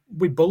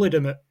we bullied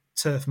him at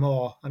Turf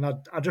Moor, and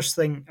I just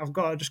think I've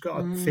just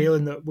got a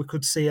feeling that we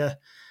could see a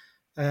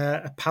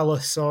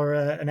Palace or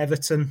an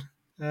Everton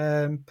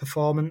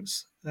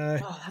performance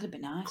that'd be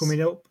nice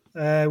coming up.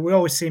 We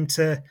always seem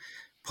to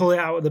pull it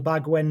out of the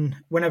bag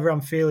whenever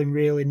I'm feeling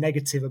really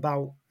negative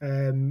about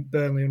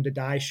Burnley under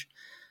Dyche.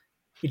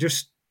 He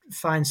just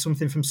finds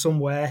something from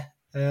somewhere.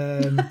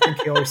 I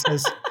think he always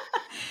says,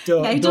 he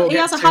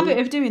has a habit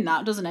of doing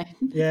that, doesn't he?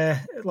 Yeah,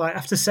 like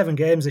after 7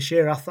 games this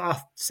year,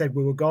 I said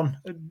we were gone.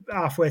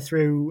 Halfway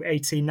through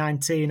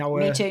 18-19, our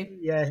Me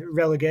too.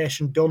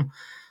 Relegation done.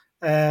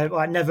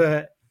 Like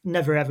never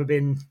ever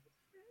been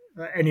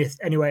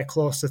anywhere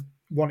close to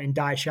wanting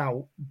Dyche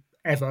out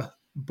ever.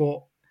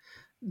 But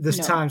there's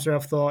times where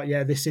I've thought,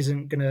 this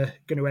isn't gonna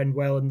end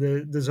well, and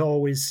there's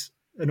always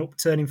an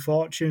upturn in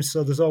fortune.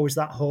 So there's always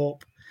that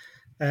hope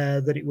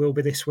that it will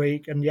be this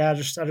week. And I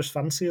just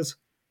fancy us.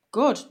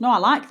 Good. No, I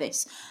like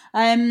this.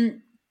 Do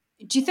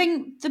you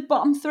think the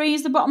bottom 3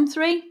 is the bottom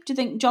 3? Do you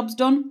think job's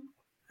done?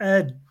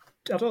 I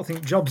don't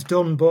think job's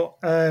done, but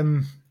I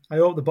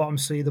hope the bottom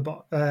 3 is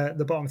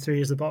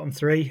the bottom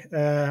 3.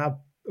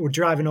 We're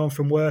driving home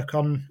from work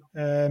on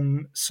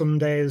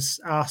Sunday as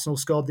Arsenal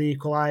scored the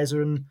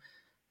equaliser and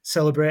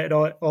celebrated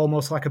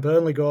almost like a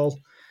Burnley goal.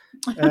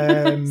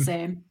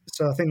 Same.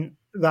 So I think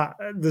that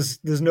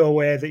there's no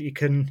way that you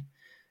can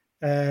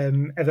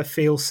ever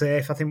feel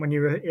safe. I think when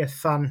you're a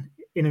fan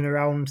in and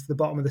around the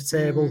bottom of the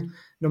table,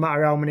 no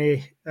matter how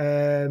many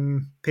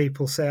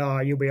people say,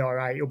 you'll be all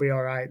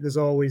right, there's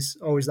always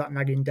that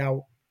nagging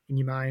doubt in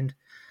your mind.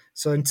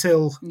 So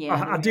until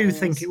I do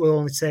think it will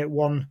only take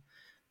one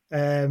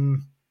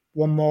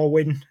more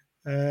win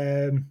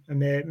and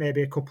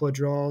maybe a couple of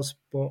draws,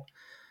 but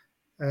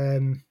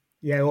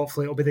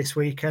hopefully it'll be this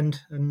weekend,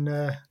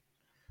 and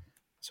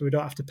so we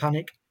don't have to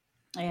panic.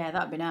 Yeah,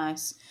 that'd be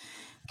nice.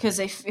 Because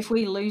if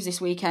we lose this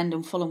weekend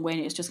and Fulham win,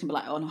 it's just gonna be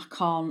like, oh no,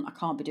 I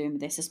can't be doing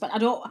with this. But I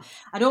don't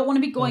want to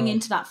be going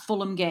into that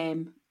Fulham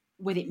game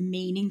with it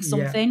meaning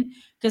something.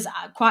 Because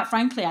quite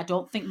frankly, I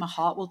don't think my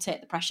heart will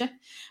take the pressure.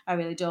 I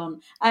really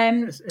don't.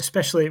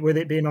 Especially with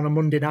it being on a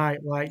Monday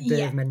night, like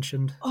Dave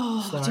mentioned.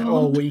 It's like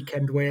all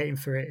weekend waiting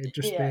for it. It'd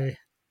just be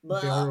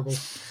horrible.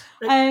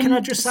 Can I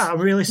just say, I'm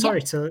really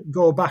sorry to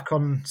go back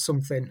on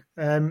something.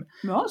 No,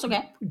 it's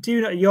okay. Do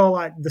you know, you're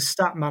like the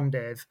stat man,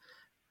 Dave.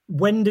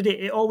 When did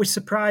it always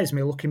surprised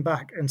me looking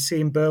back and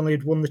seeing Burnley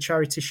had won the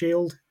Charity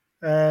Shield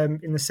in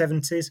the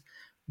 70s.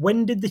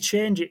 When did they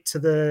change it to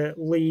the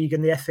League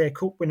and the FA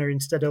Cup winner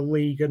instead of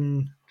League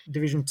and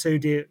Division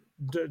 2?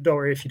 Don't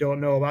worry if you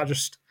don't know, but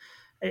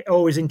it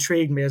always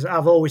intrigued me, as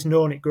I've always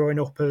known it growing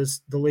up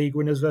as the League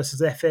winners versus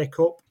the FA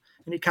Cup.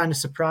 And it kind of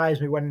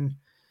surprised me when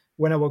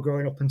I was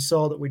growing up and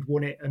saw that we'd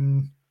won it,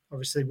 and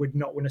obviously we'd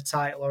not won a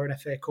title or an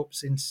FA Cup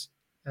since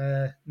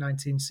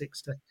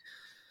 1960.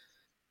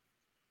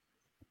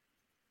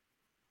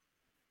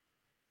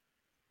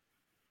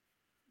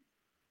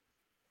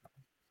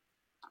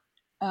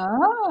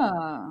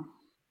 Oh.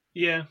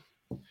 Yeah.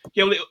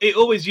 Yeah, well, it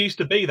always used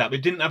to be that, but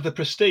it didn't have the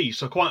prestige.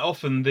 So quite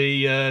often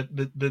the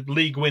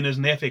league winners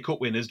and the FA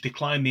Cup winners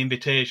declined the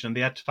invitation, and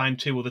they had to find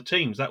two other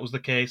teams. That was the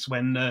case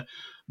when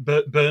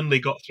Burnley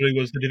got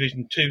through as the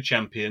Division 2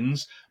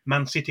 champions.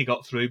 Man City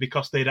got through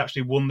because they'd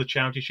actually won the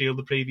Charity Shield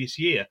the previous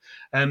year.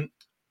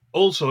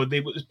 Also,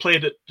 they was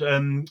played at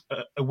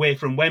away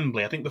from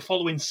Wembley. I think the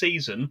following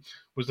season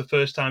was the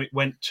first time it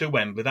went to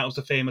Wembley. That was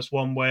the famous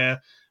one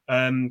where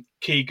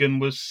Keegan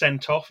was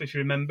sent off, if you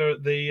remember,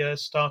 at the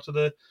start of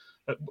the...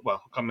 well,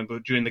 I can't remember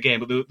during the game,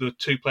 but there were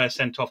two players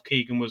sent off.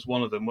 Keegan was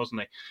one of them, wasn't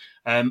he?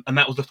 And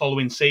that was the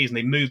following season.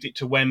 They moved it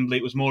to Wembley.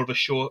 It was more of a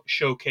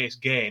showcase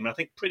game. And I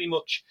think pretty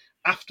much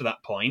after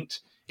that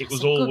point, it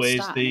was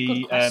always the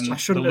league winners and the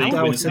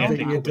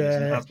FA Cup winners,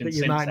 and have been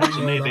since then.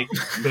 So maybe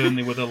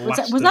Burnley were the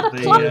last. Was that a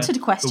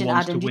planted question,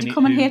 Adam? Did you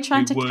come in here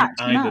trying to catch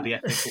me either out? the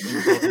FA Cup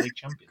winners or the league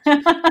champions?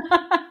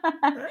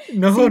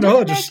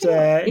 No,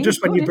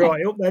 just when you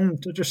brought it up, then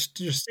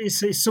just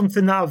it's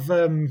something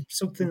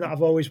that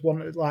I've always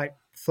wanted, like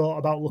thought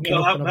about looking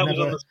up, and I've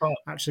never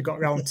actually got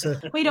around to.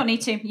 Well, you don't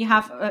need to. You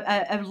have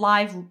a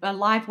live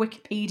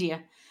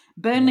Wikipedia,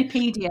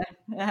 Burnleypedia,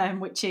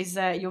 which is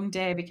young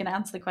Dave. You can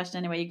answer the question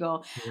anywhere you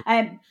go.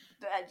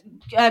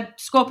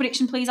 Score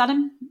prediction, please,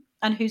 Adam.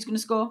 And who's going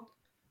to score?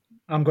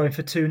 I'm going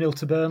for 2-0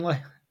 to Burnley.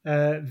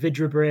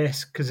 Vidra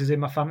brace because he's in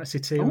my fantasy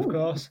team, of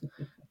course.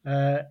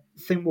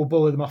 Think we'll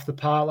bully them off the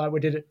park like we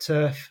did at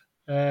Turf.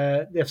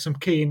 They have some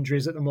key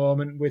injuries at the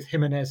moment with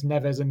Jimenez,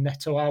 Neves and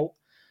Neto out.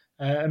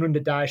 And under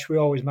Dyche, we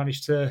always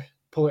manage to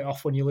pull it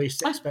off when you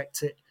least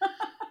expect it.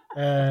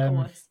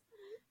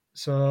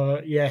 So,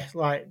 yeah,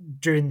 like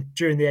during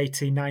the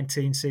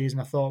 18-19 season,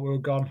 I thought we were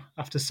gone.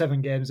 After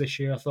 7 games this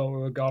year, I thought we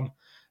were gone.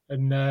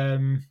 And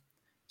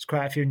there's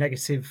quite a few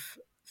negative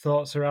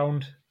thoughts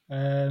around.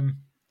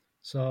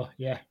 So,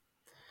 yeah,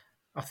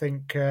 I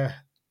think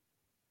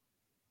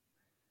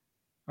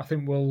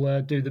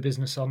we'll do the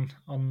business on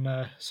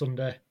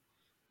Sunday.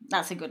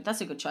 That's a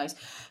good choice.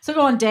 So go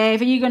on,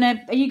 Dave. Are you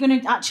gonna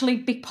actually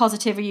be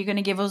positive? Are you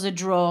gonna give us a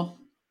draw?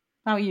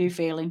 How are you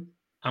feeling?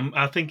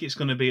 I think it's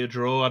going to be a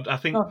draw. I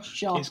think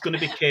it's going to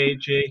be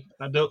cagey.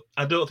 I don't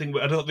think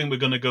we're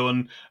going to go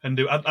and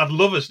do. I'd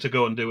love us to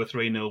go and do a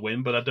 3-0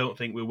 win, but I don't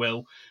think we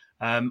will.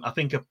 I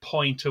think a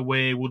point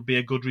away would be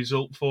a good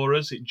result for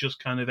us. It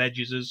just kind of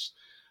edges us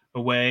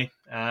away.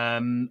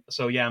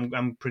 So yeah,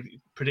 I'm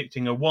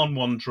predicting a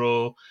 1-1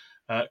 draw.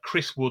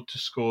 Chris Wood to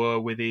score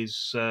with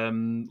his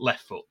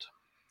left foot.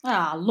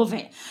 Ah, love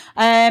it.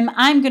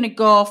 I'm going to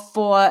go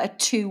for a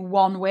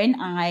 2-1 win.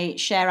 I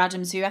share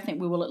Adam's view. I think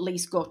we will at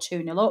least go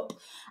 2-0 up.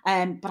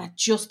 But I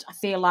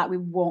feel like we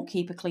won't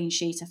keep a clean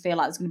sheet. I feel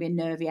like there's going to be a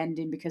nervy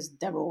ending because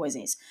there always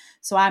is.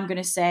 So I'm going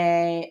to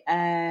say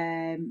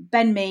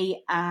Ben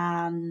Mee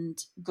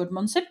and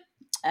Goodmanson.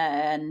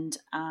 And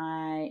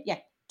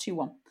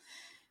 2-1.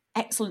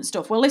 Excellent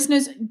stuff. Well,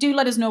 listeners, do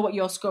let us know what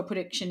your score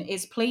prediction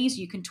is, please.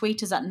 You can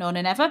tweet us at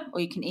knownandnever,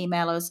 or you can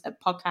email us at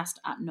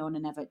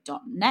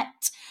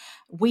podcast@knownandnever.net.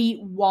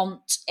 We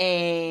want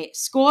a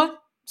score,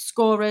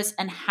 scorers,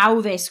 and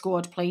how they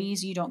scored,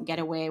 please. You don't get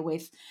away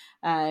with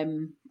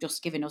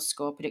just giving us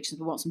score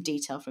predictions. We want some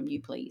detail from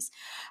you, please.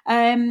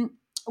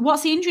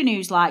 What's the injury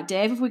news like,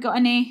 Dave? Have we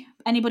got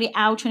anybody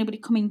out or anybody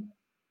coming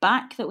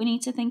back that we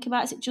need to think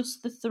about? Is it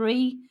just the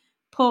 3,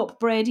 Pope,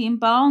 Brady and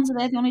Barnes? Are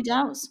they the only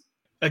doubts?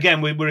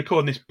 Again, we're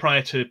recording this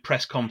prior to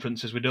press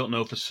conferences. We don't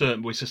know for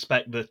certain, but we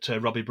suspect that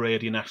Robbie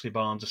Brady and Ashley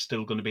Barnes are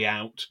still going to be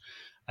out.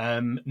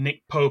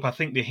 Nick Pope, I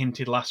think they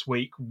hinted last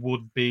week,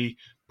 would be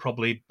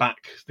probably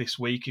back this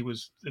week.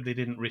 They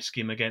didn't risk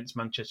him against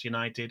Manchester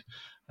United,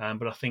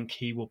 but I think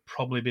he will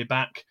probably be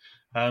back.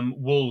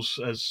 Wolves,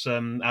 as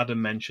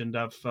Adam mentioned,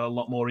 have a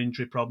lot more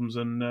injury problems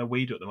than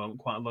we do at the moment.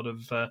 Quite a lot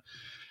of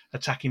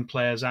attacking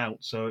players out,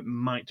 so it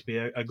might be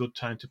a good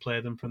time to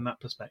play them from that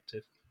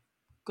perspective.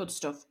 Good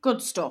stuff.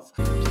 Good stuff.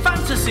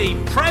 Fantasy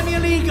Premier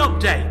League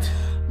update.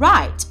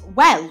 Right.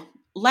 Well,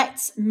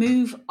 let's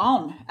move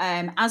on.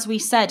 As we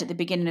said at the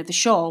beginning of the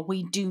show,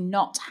 we do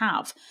not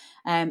have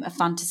a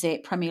Fantasy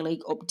Premier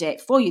League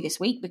update for you this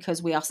week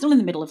because we are still in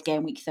the middle of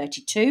game week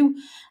 32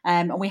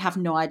 and we have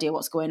no idea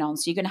what's going on.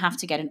 So you're going to have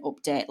to get an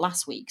update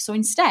last week. So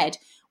instead,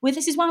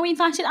 this is why we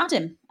invited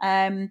Adam.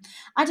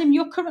 Adam,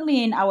 you're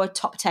currently in our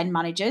top 10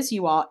 managers.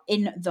 You are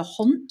in the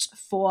hunt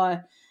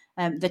for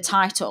the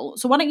title.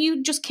 So why don't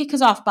you just kick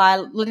us off by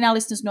letting our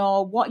listeners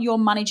know what your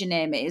manager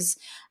name is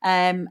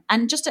and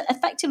just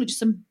effectively just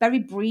some very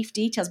brief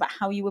details about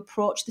how you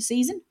approach the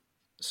season.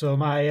 So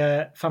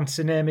my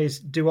fantasy name is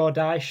Do or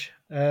Dyche,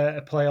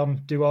 a play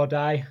on Do or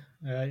Die.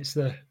 It's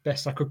the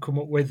best I could come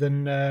up with,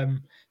 and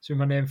it's been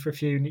my name for a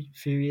few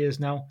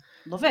years now.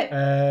 Love it.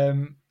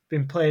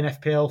 Been playing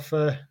FPL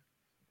for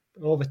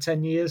over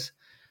 10 years.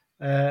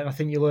 I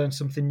think you learn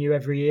something new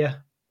every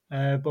year,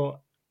 but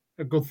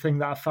a good thing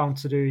that I found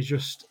to do is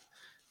just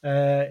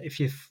if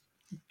you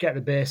get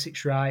the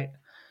basics right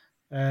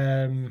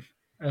and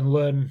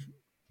learn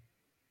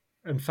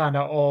and find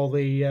out all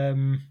the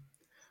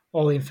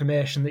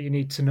information that you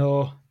need to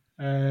know,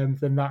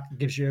 then that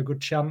gives you a good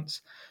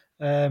chance.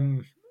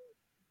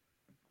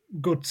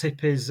 good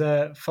tip is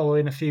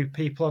following a few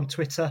people on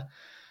Twitter.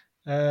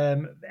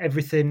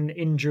 Everything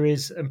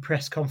injuries and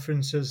press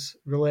conferences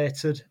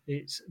related.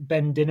 It's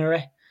Ben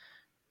Dinnery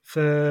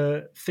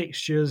for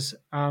fixtures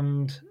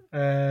and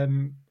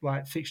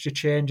like fixture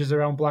changes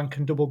around blank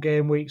and double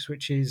game weeks,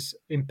 which is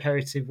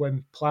imperative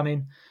when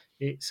planning.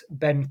 It's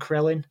Ben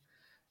Krellin.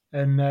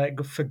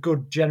 And for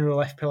good general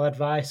FPL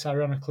advice,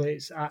 ironically,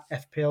 it's at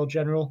FPL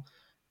General.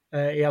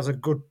 He has a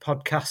good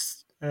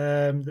podcast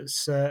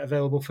that's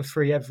available for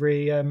free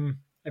every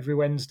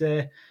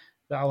Wednesday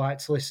that I like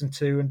to listen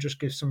to, and just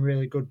give some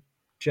really good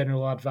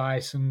general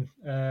advice and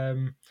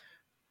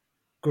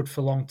good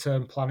for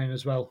long-term planning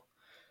as well.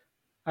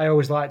 I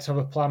always like to have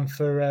a plan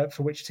for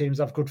which teams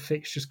have good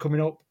fixtures coming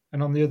up,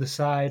 and on the other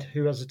side,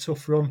 who has a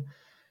tough run.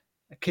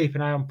 I keep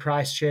an eye on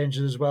price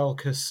changes as well,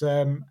 because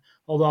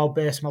although I'll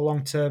base my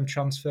long-term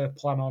transfer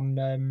plan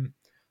on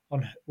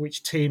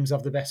which teams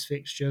have the best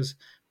fixtures,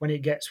 when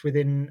it gets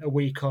within a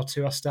week or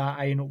two, I start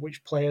eyeing up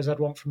which players I'd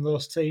want from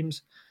those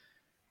teams.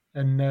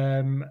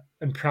 And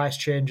price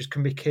changes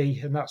can be key,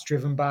 and that's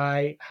driven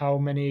by how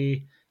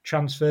many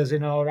transfers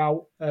in or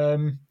out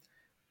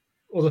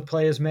other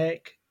players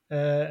make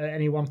at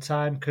any one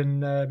time can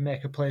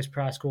make a player's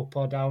price go up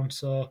or down.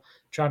 So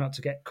try not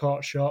to get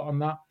caught short on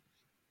that.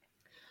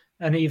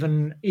 And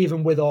even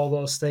with all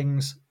those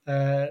things,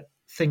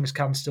 things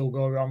can still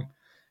go wrong.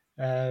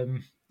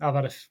 I've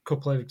had a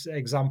couple of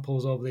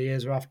examples over the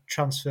years where I've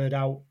transferred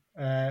out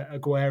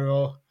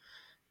Aguero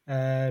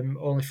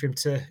only for him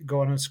to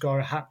go on and score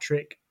a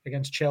hat-trick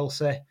against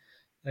Chelsea,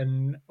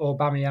 and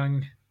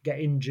Aubameyang get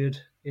injured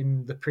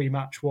in the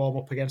pre-match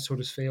warm-up against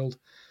Huddersfield.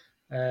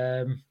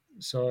 Nothing.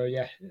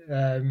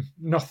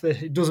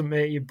 It doesn't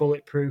make you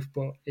bulletproof,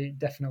 but it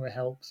definitely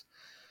helps.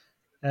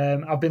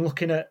 I've been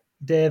looking at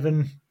Dave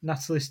and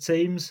Natalie's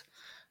teams.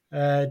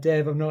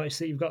 Dave, I've noticed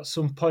that you've got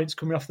some points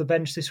coming off the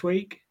bench this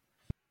week.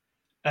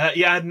 I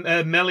had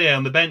Meslier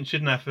on the bench,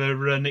 didn't I,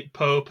 for Nick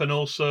Pope, and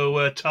also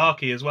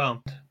Tarky as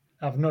well.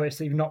 I've noticed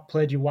that you've not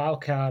played your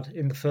wild card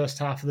in the first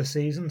half of the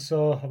season,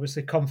 so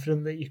obviously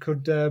confident that you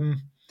could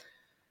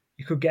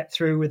get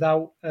through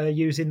without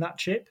using that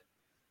chip.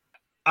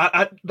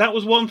 That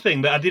was one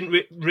thing that I didn't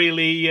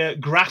really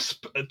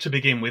grasp to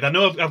begin with. I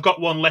know I've got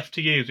one left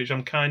to use, which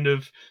I'm kind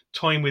of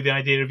toying with the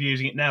idea of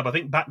using it now. But I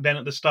think back then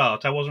at the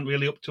start, I wasn't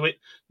really up to it,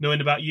 knowing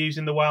about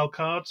using the wild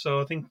card.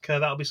 So I think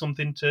that'll be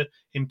something to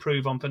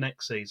improve on for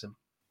next season.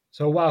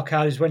 So a wild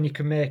card is when you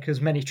can make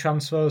as many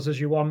transfers as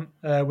you want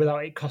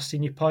without it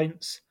costing you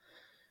points.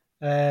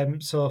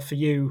 So for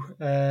you,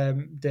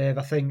 Dave,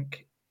 I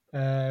think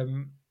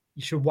you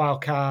should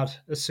wild card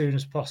as soon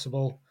as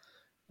possible.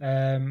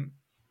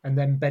 And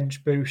then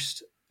bench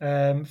boost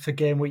for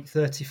game week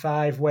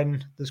 35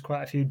 when there's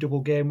quite a few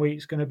double game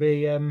weeks going to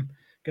be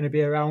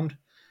around.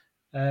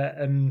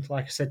 And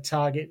like I said,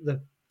 target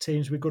the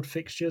teams with good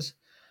fixtures.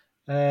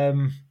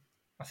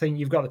 I think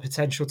you've got the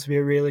potential to be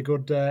a really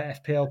good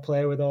FPL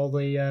player with all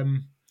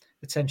the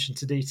attention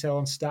to detail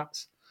on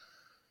stats.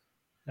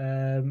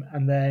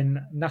 And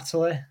then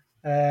Natalie,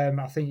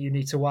 I think you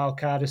need to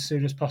wildcard as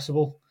soon as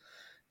possible.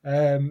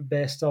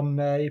 Based on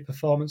your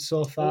performance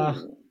so far.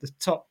 The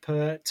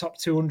top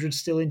 200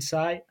 still in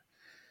sight.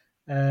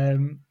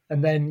 And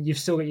then you've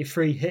still got your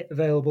free hit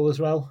available as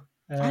well.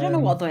 I don't know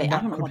what they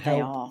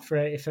are.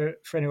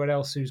 For anyone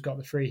else who's got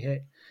the free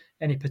hit,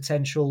 any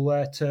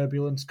potential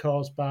turbulence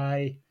caused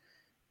by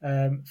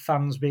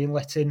fans being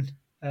let in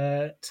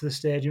to the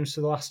stadiums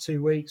for the last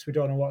 2 weeks. We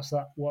don't know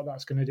what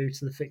that's going to do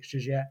to the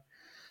fixtures yet.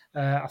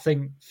 I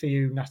think for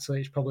you,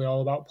 Natalie, it's probably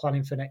all about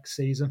planning for next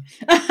season.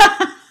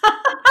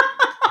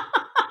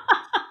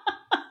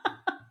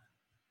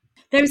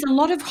 There is a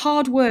lot of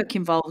hard work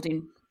involved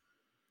in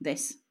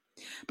this.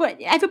 But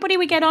everybody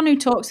we get on who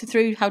talks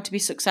through how to be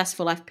a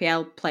successful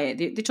FPL player,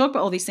 they talk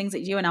about all these things that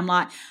you do, and I'm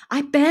like,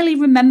 I barely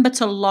remember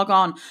to log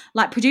on.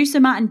 Like,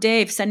 producer Matt and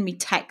Dave send me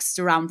texts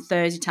around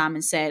Thursday time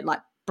and say, like,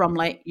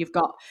 Bromley, you've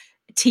got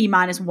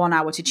T-1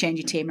 hour to change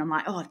your team. And I'm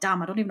like, oh,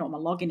 damn, I don't even know what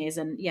my login is.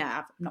 And yeah,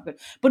 I'm not good.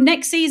 But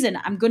next season,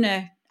 I'm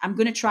gonna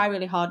try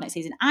really hard next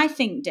season. I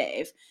think,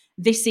 Dave,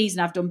 this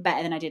season I've done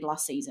better than I did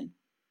last season.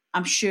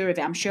 I'm sure of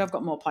it. I'm sure I've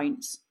got more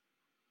points.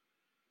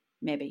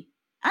 Maybe.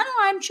 I know,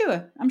 I'm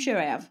sure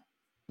I have.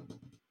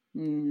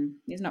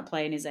 He's not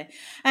playing, is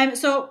he?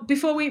 So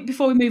before we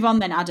move on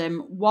then,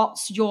 Adam,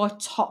 what's your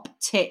top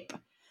tip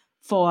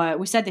for,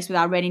 we said this with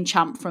our reigning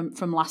champ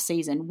from last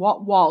season.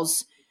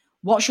 What's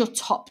your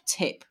top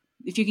tip?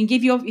 If you can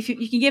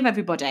give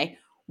everybody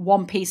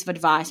one piece of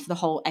advice for the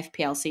whole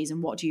FPL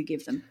season, what do you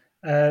give them?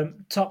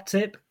 Top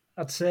tip,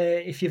 I'd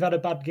say if you've had a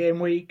bad game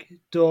week,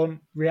 don't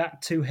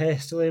react too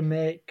hastily and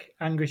make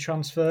angry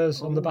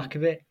transfers on the back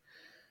of it.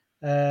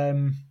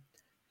 And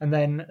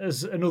then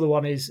as another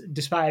one is,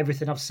 despite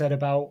everything I've said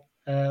about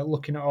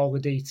looking at all the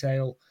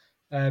detail,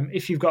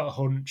 if you've got a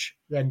hunch,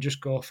 then just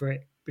go for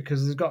it,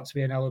 because there's got to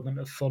be an element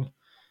of fun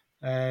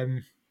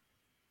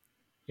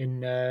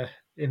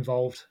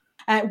involved.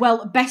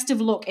 Well, best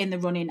of luck in the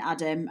running,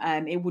 Adam.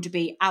 It would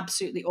be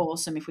absolutely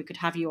awesome if we could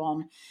have you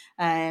on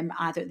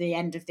either at the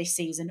end of this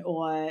season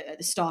or at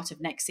the start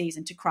of next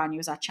season to crown you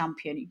as our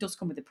champion. It does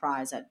come with a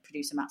prize.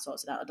 Producer Matt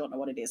sorts it out. I don't know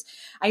what it is.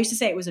 I used to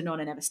say it was a no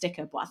and never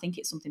sticker, but I think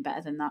it's something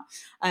better than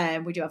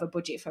that. We do have a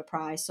budget for a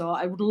prize, so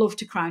I would love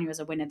to crown you as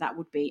a winner. That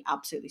would be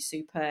absolutely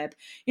superb.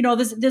 You know,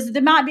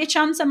 there might be a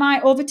chance I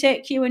might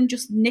overtake you and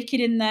just nick it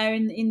in there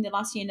in the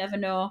last year. You never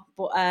know,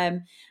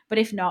 but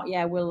if not,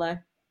 yeah, we'll.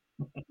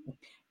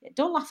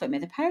 Don't laugh at me.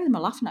 The pair of them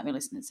are laughing at me,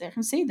 listeners. I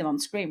can see them on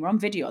screen. We're on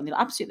video and they're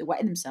absolutely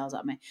wetting themselves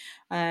at me.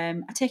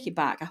 I take it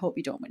back. I hope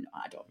you don't win.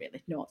 I don't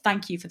really. No,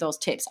 thank you for those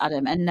tips,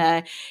 Adam.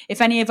 And if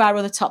any of our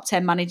other top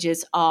 10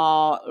 managers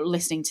are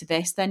listening to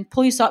this, then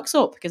pull your socks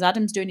up because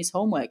Adam's doing his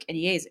homework and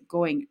he is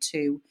going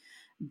to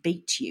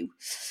beat you.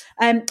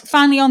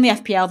 Finally, on the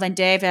FPL then,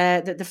 Dave,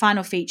 the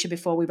final feature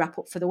before we wrap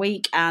up for the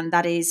week, and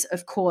that is,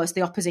 of course,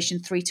 the Opposition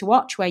 3 to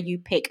Watch, where you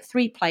pick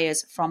 3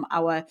 players from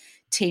our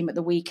team at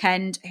the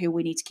weekend who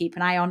we need to keep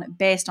an eye on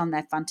based on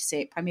their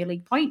fantasy Premier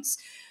League points.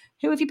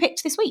 Who have you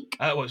picked this week?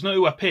 Well, it's not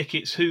who I pick,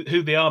 it's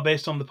who they are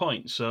based on the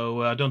points,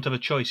 so I don't have a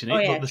choice in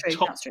it. But the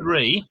top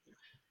 3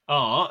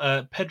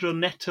 are Pedro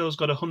Neto's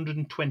got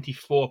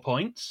 124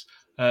 points,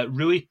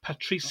 Rui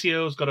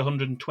Patricio's got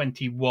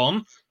 121,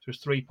 so he's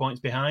 3 points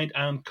behind,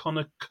 and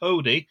Connor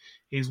Cody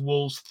is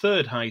Wolves'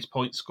 third highest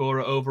point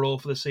scorer overall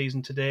for the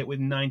season to date with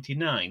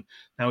 99.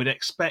 Now, we'd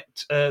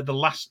expect the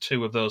last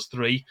 2 of those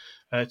 3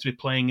 to be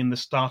playing in the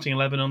starting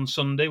 11 on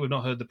Sunday. We've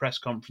not heard the press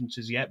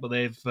conferences yet, but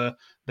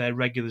they're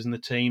regulars in the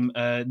team.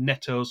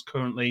 Neto's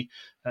currently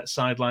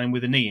sidelined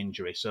with a knee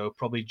injury, so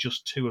probably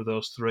just 2 of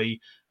those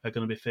 3 are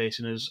going to be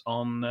facing us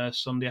on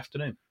Sunday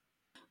afternoon.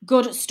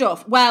 Good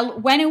stuff. Well,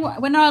 when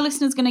are our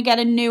listeners going to get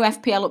a new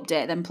FPL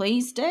update then,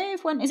 please,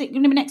 Dave? When is it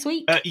going to be next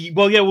week?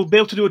 We'll be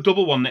able to do a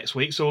double one next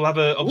week. So we'll have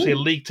obviously a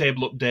league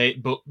table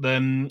update, but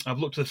I've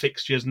looked at the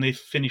fixtures and they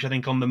finish, I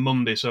think, on the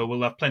Monday. So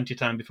we'll have plenty of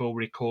time before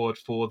we record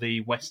for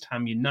the West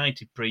Ham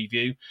United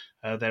preview.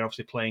 They're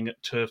obviously playing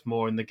at Turf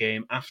Moor in the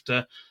game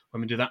after.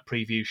 When we do that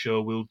preview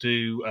show, we'll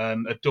do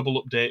a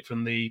double update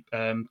from the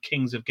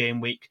Kings of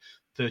Game Week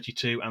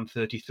 32 and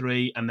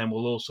 33, and then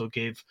we'll also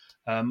give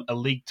a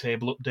league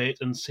table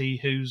update and see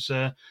who's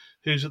at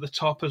the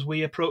top as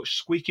we approach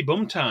squeaky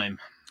bum time.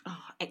 Oh,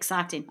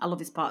 exciting. I love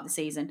this part of the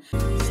season.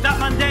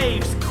 Statman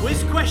Dave's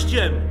quiz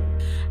question.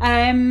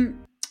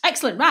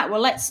 Excellent. Right, well,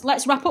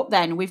 let's wrap up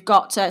then. We've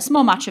got a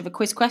small match of a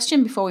quiz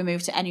question before we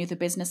move to any other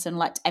business and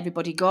let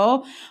everybody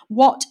go.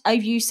 What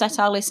have you set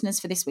our listeners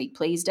for this week,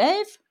 please,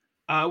 Dave?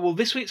 Well,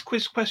 this week's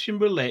quiz question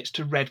relates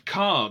to red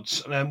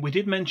cards. We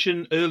did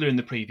mention earlier in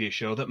the preview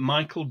show that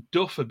Michael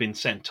Duff had been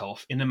sent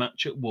off in a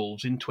match at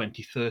Wolves in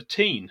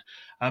 2013.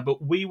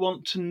 But we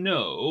want to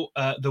know,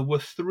 there were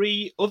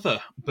 3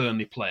 other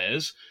Burnley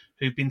players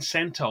who've been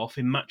sent off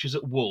in matches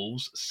at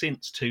Wolves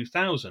since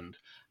 2000.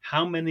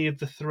 How many of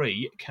the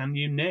 3 can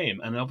you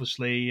name? And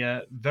obviously,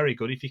 very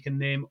good if you can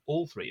name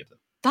all 3 of them.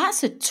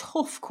 That's a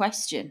tough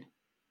question.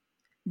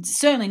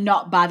 Certainly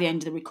not by the end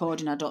of the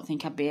recording. I don't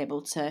think I'd be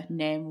able to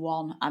name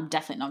 1. I'm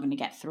definitely not going to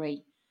get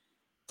 3.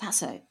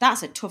 That's a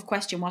tough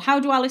question. Well, how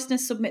do our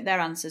listeners submit their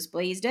answers,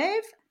 please,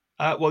 Dave?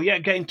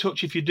 Get in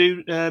touch if you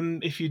do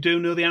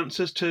know the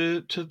answers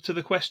to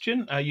the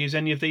question. Use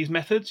any of these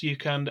methods. You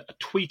can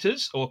tweet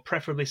us or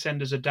preferably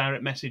send us a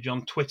direct message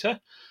on Twitter,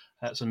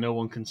 so no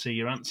one can see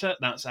your answer.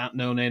 That's at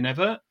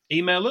NoNayNever.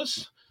 Email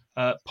us.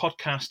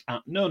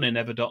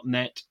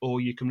 podcast@nonaynever.net,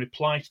 or you can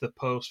reply to the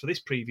post for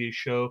this preview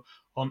show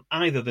on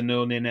either the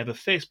No Nay Never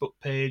Facebook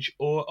page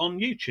or on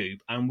YouTube,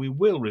 and we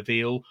will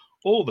reveal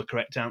all the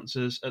correct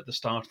answers at the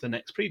start of the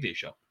next preview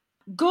show.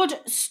 Good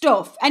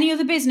stuff. Any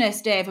other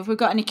business, Dave? Have we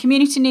got any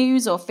community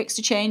news or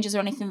fixture changes or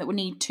anything that we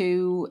need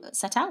to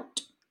set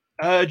out?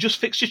 Just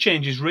fixture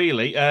changes,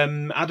 really.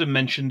 Adam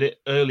mentioned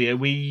it earlier.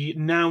 We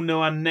now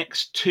know our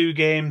next 2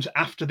 games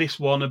after this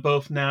one are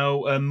both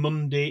now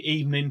Monday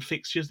evening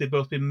fixtures. They've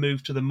both been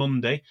moved to the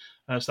Monday.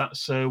 So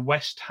that's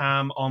West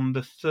Ham on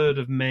the 3rd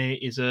of May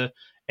is a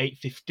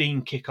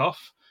 8:15 kickoff.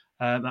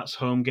 That's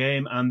home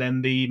game. And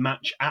then the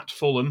match at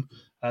Fulham,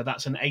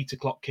 that's an 8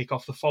 o'clock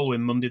kickoff the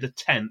following Monday, the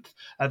 10th.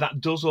 That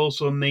does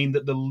also mean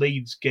that the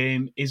Leeds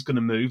game is going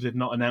to move. They've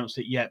not announced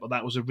it yet, but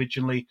that was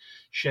originally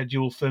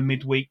scheduled for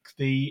midweek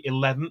the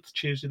 11th,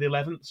 Tuesday the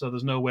 11th. So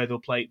there's no way they'll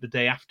play it the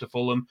day after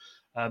Fulham.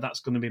 That's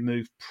going to be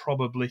moved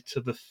probably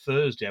to the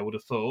Thursday, I would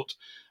have thought.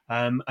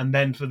 And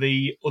then for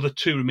the other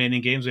 2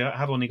 remaining games, we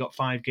have only got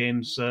 5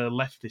 games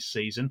left this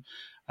season.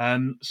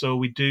 So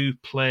we do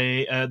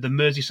play the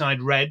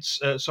Merseyside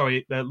Reds,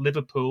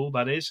 Liverpool,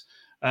 that is,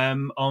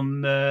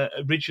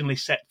 originally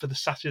set for the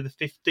Saturday the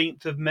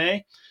 15th of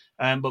May.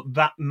 But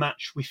that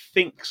match we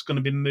think is going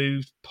to be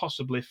moved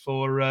possibly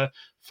for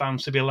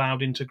fans to be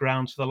allowed into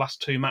grounds for the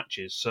last 2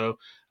 matches. So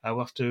we'll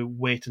have to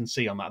wait and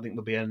see on that. I think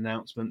there'll be an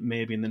announcement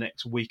maybe in the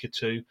next week or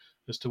 2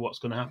 as to what's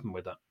going to happen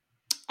with that.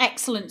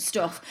 Excellent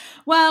stuff.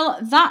 Well,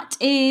 that's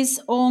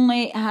all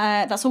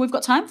we've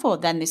got time for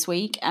then this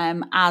week.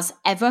 As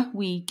ever,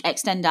 we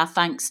extend our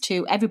thanks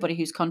to everybody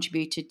who's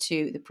contributed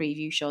to the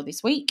preview show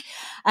this week.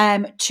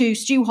 To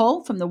Stu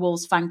Hall from the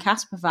Wolves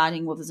Fancast,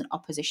 providing with us an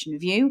opposition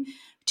review.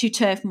 To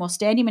Turf Moor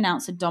Stadium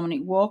announcer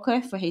Dominic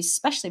Walker for his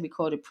specially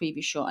recorded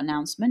preview show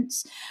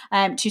announcements.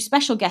 To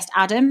special guest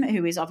Adam,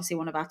 who is obviously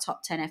one of our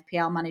top 10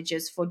 FPL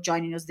managers, for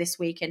joining us this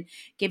week and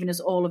giving us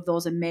all of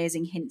those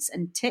amazing hints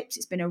and tips.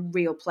 It's been a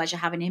real pleasure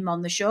having him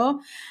on the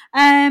show.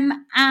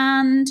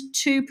 And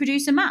to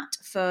producer Matt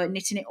for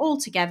knitting it all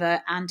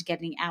together and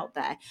getting it out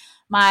there.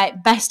 My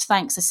best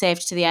thanks are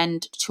saved to the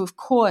end to, of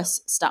course,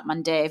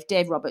 Statman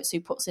Dave Roberts, who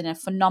puts in a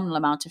phenomenal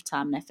amount of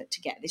time and effort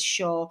to get this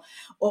show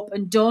up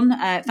and done.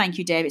 Thank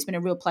you, Dave. It's been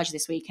a real pleasure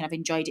this week and I've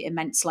enjoyed it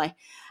immensely.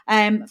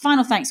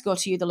 Final thanks go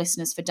to you, the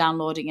listeners, for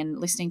downloading and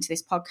listening to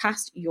this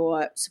podcast.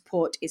 Your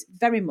support is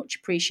very much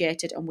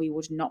appreciated and we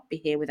would not be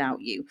here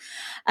without you.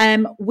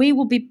 We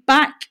will be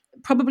back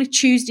probably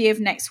Tuesday of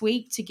next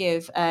week to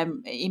give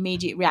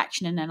immediate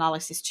reaction and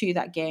analysis to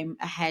that game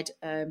ahead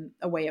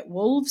away at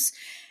Wolves.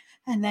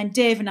 And then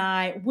Dave and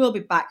I will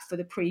be back for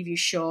the preview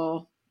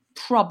show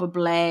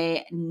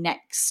probably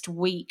next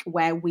week,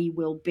 where we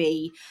will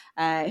be.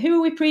 Who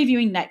are we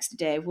previewing next,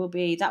 Dave?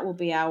 That will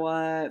be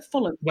our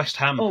Fulham. West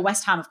Ham. Oh,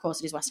 West Ham, of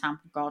course it is West Ham.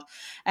 God.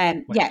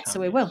 So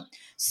we will.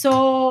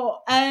 So,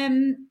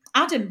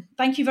 Adam,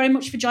 thank you very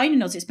much for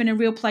joining us. It's been a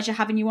real pleasure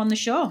having you on the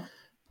show.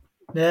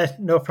 Yeah,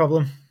 no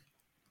problem.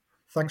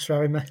 Thanks for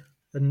having me.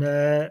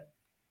 And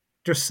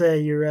just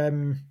say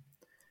your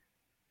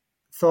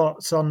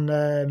thoughts on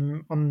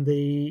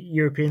the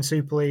European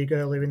Super League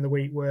earlier in the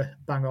week were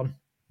bang on.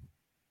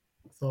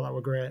 I thought that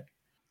were great.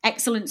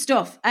 Excellent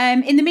stuff.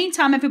 In the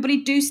meantime,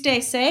 everybody, do stay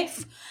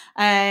safe.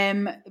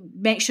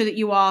 Make sure that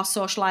you are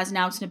socialising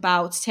out and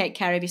about. Take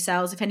care of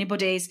yourselves. If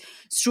anybody's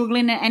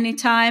struggling at any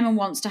time and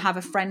wants to have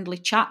a friendly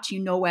chat, you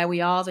know where we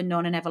are. The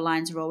None and Ever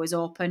lines are always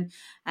open.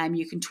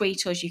 You can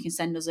tweet us. You can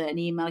send us an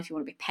email if you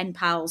want to be pen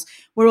pals.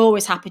 We're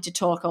always happy to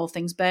talk all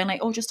things Burnley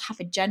or just have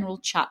a general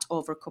chat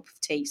over a cup of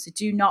tea. So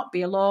do not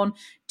be alone.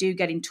 Do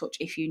get in touch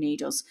if you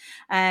need us.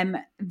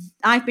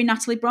 I've been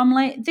Natalie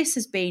Bromley. This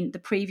has been the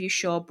preview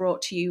show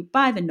brought to you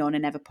by the None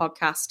and Ever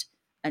podcast.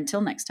 Until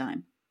next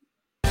time.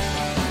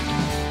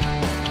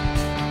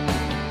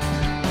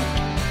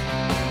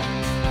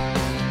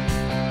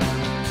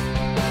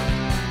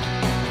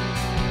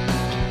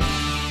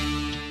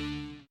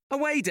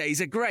 Away days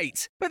are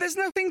great, but there's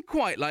nothing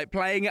quite like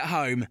playing at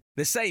home.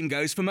 The same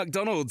goes for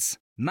McDonald's.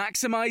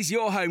 Maximise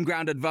your home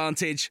ground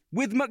advantage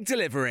with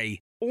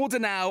McDelivery. Order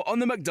now on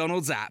the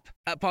McDonald's app.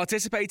 At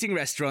participating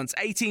restaurants,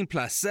 18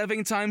 plus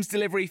serving times,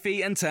 delivery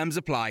fee and terms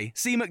apply.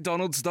 See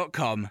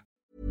mcdonalds.com.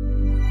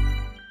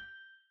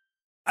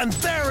 And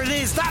there it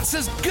is, that's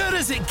as good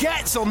as it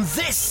gets on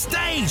this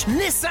stage.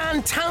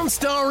 Nissan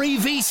Townstar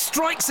EV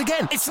strikes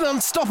again. It's an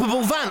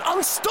unstoppable van,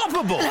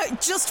 unstoppable.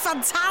 Just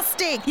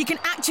fantastic. You can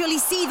actually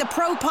see the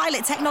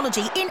ProPilot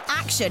technology in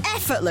action.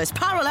 Effortless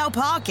parallel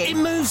parking.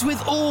 It moves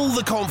with all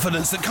the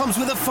confidence that comes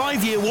with a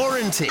 5-year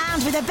warranty.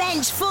 And with a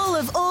bench full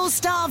of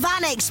all-star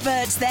van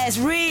experts, there's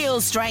real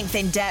strength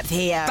in depth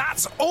here.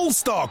 That's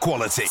all-star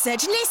quality.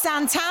 Search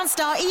Nissan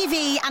Townstar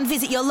EV and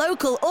visit your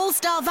local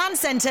all-star van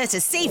centre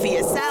to see for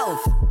yourself.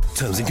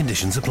 Terms and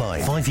conditions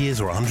apply. 5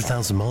 years or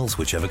 100,000 miles,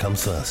 whichever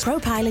comes first.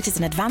 ProPilot is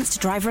an advanced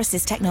driver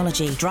assist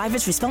technology.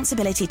 Driver's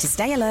responsibility to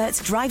stay alert,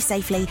 drive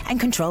safely, and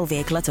control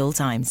vehicle at all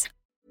times.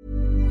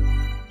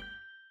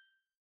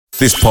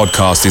 This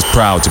podcast is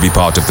proud to be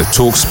part of the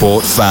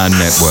TalkSport Fan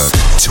Network.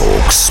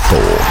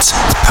 TalkSport.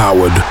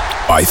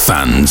 Powered by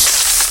fans.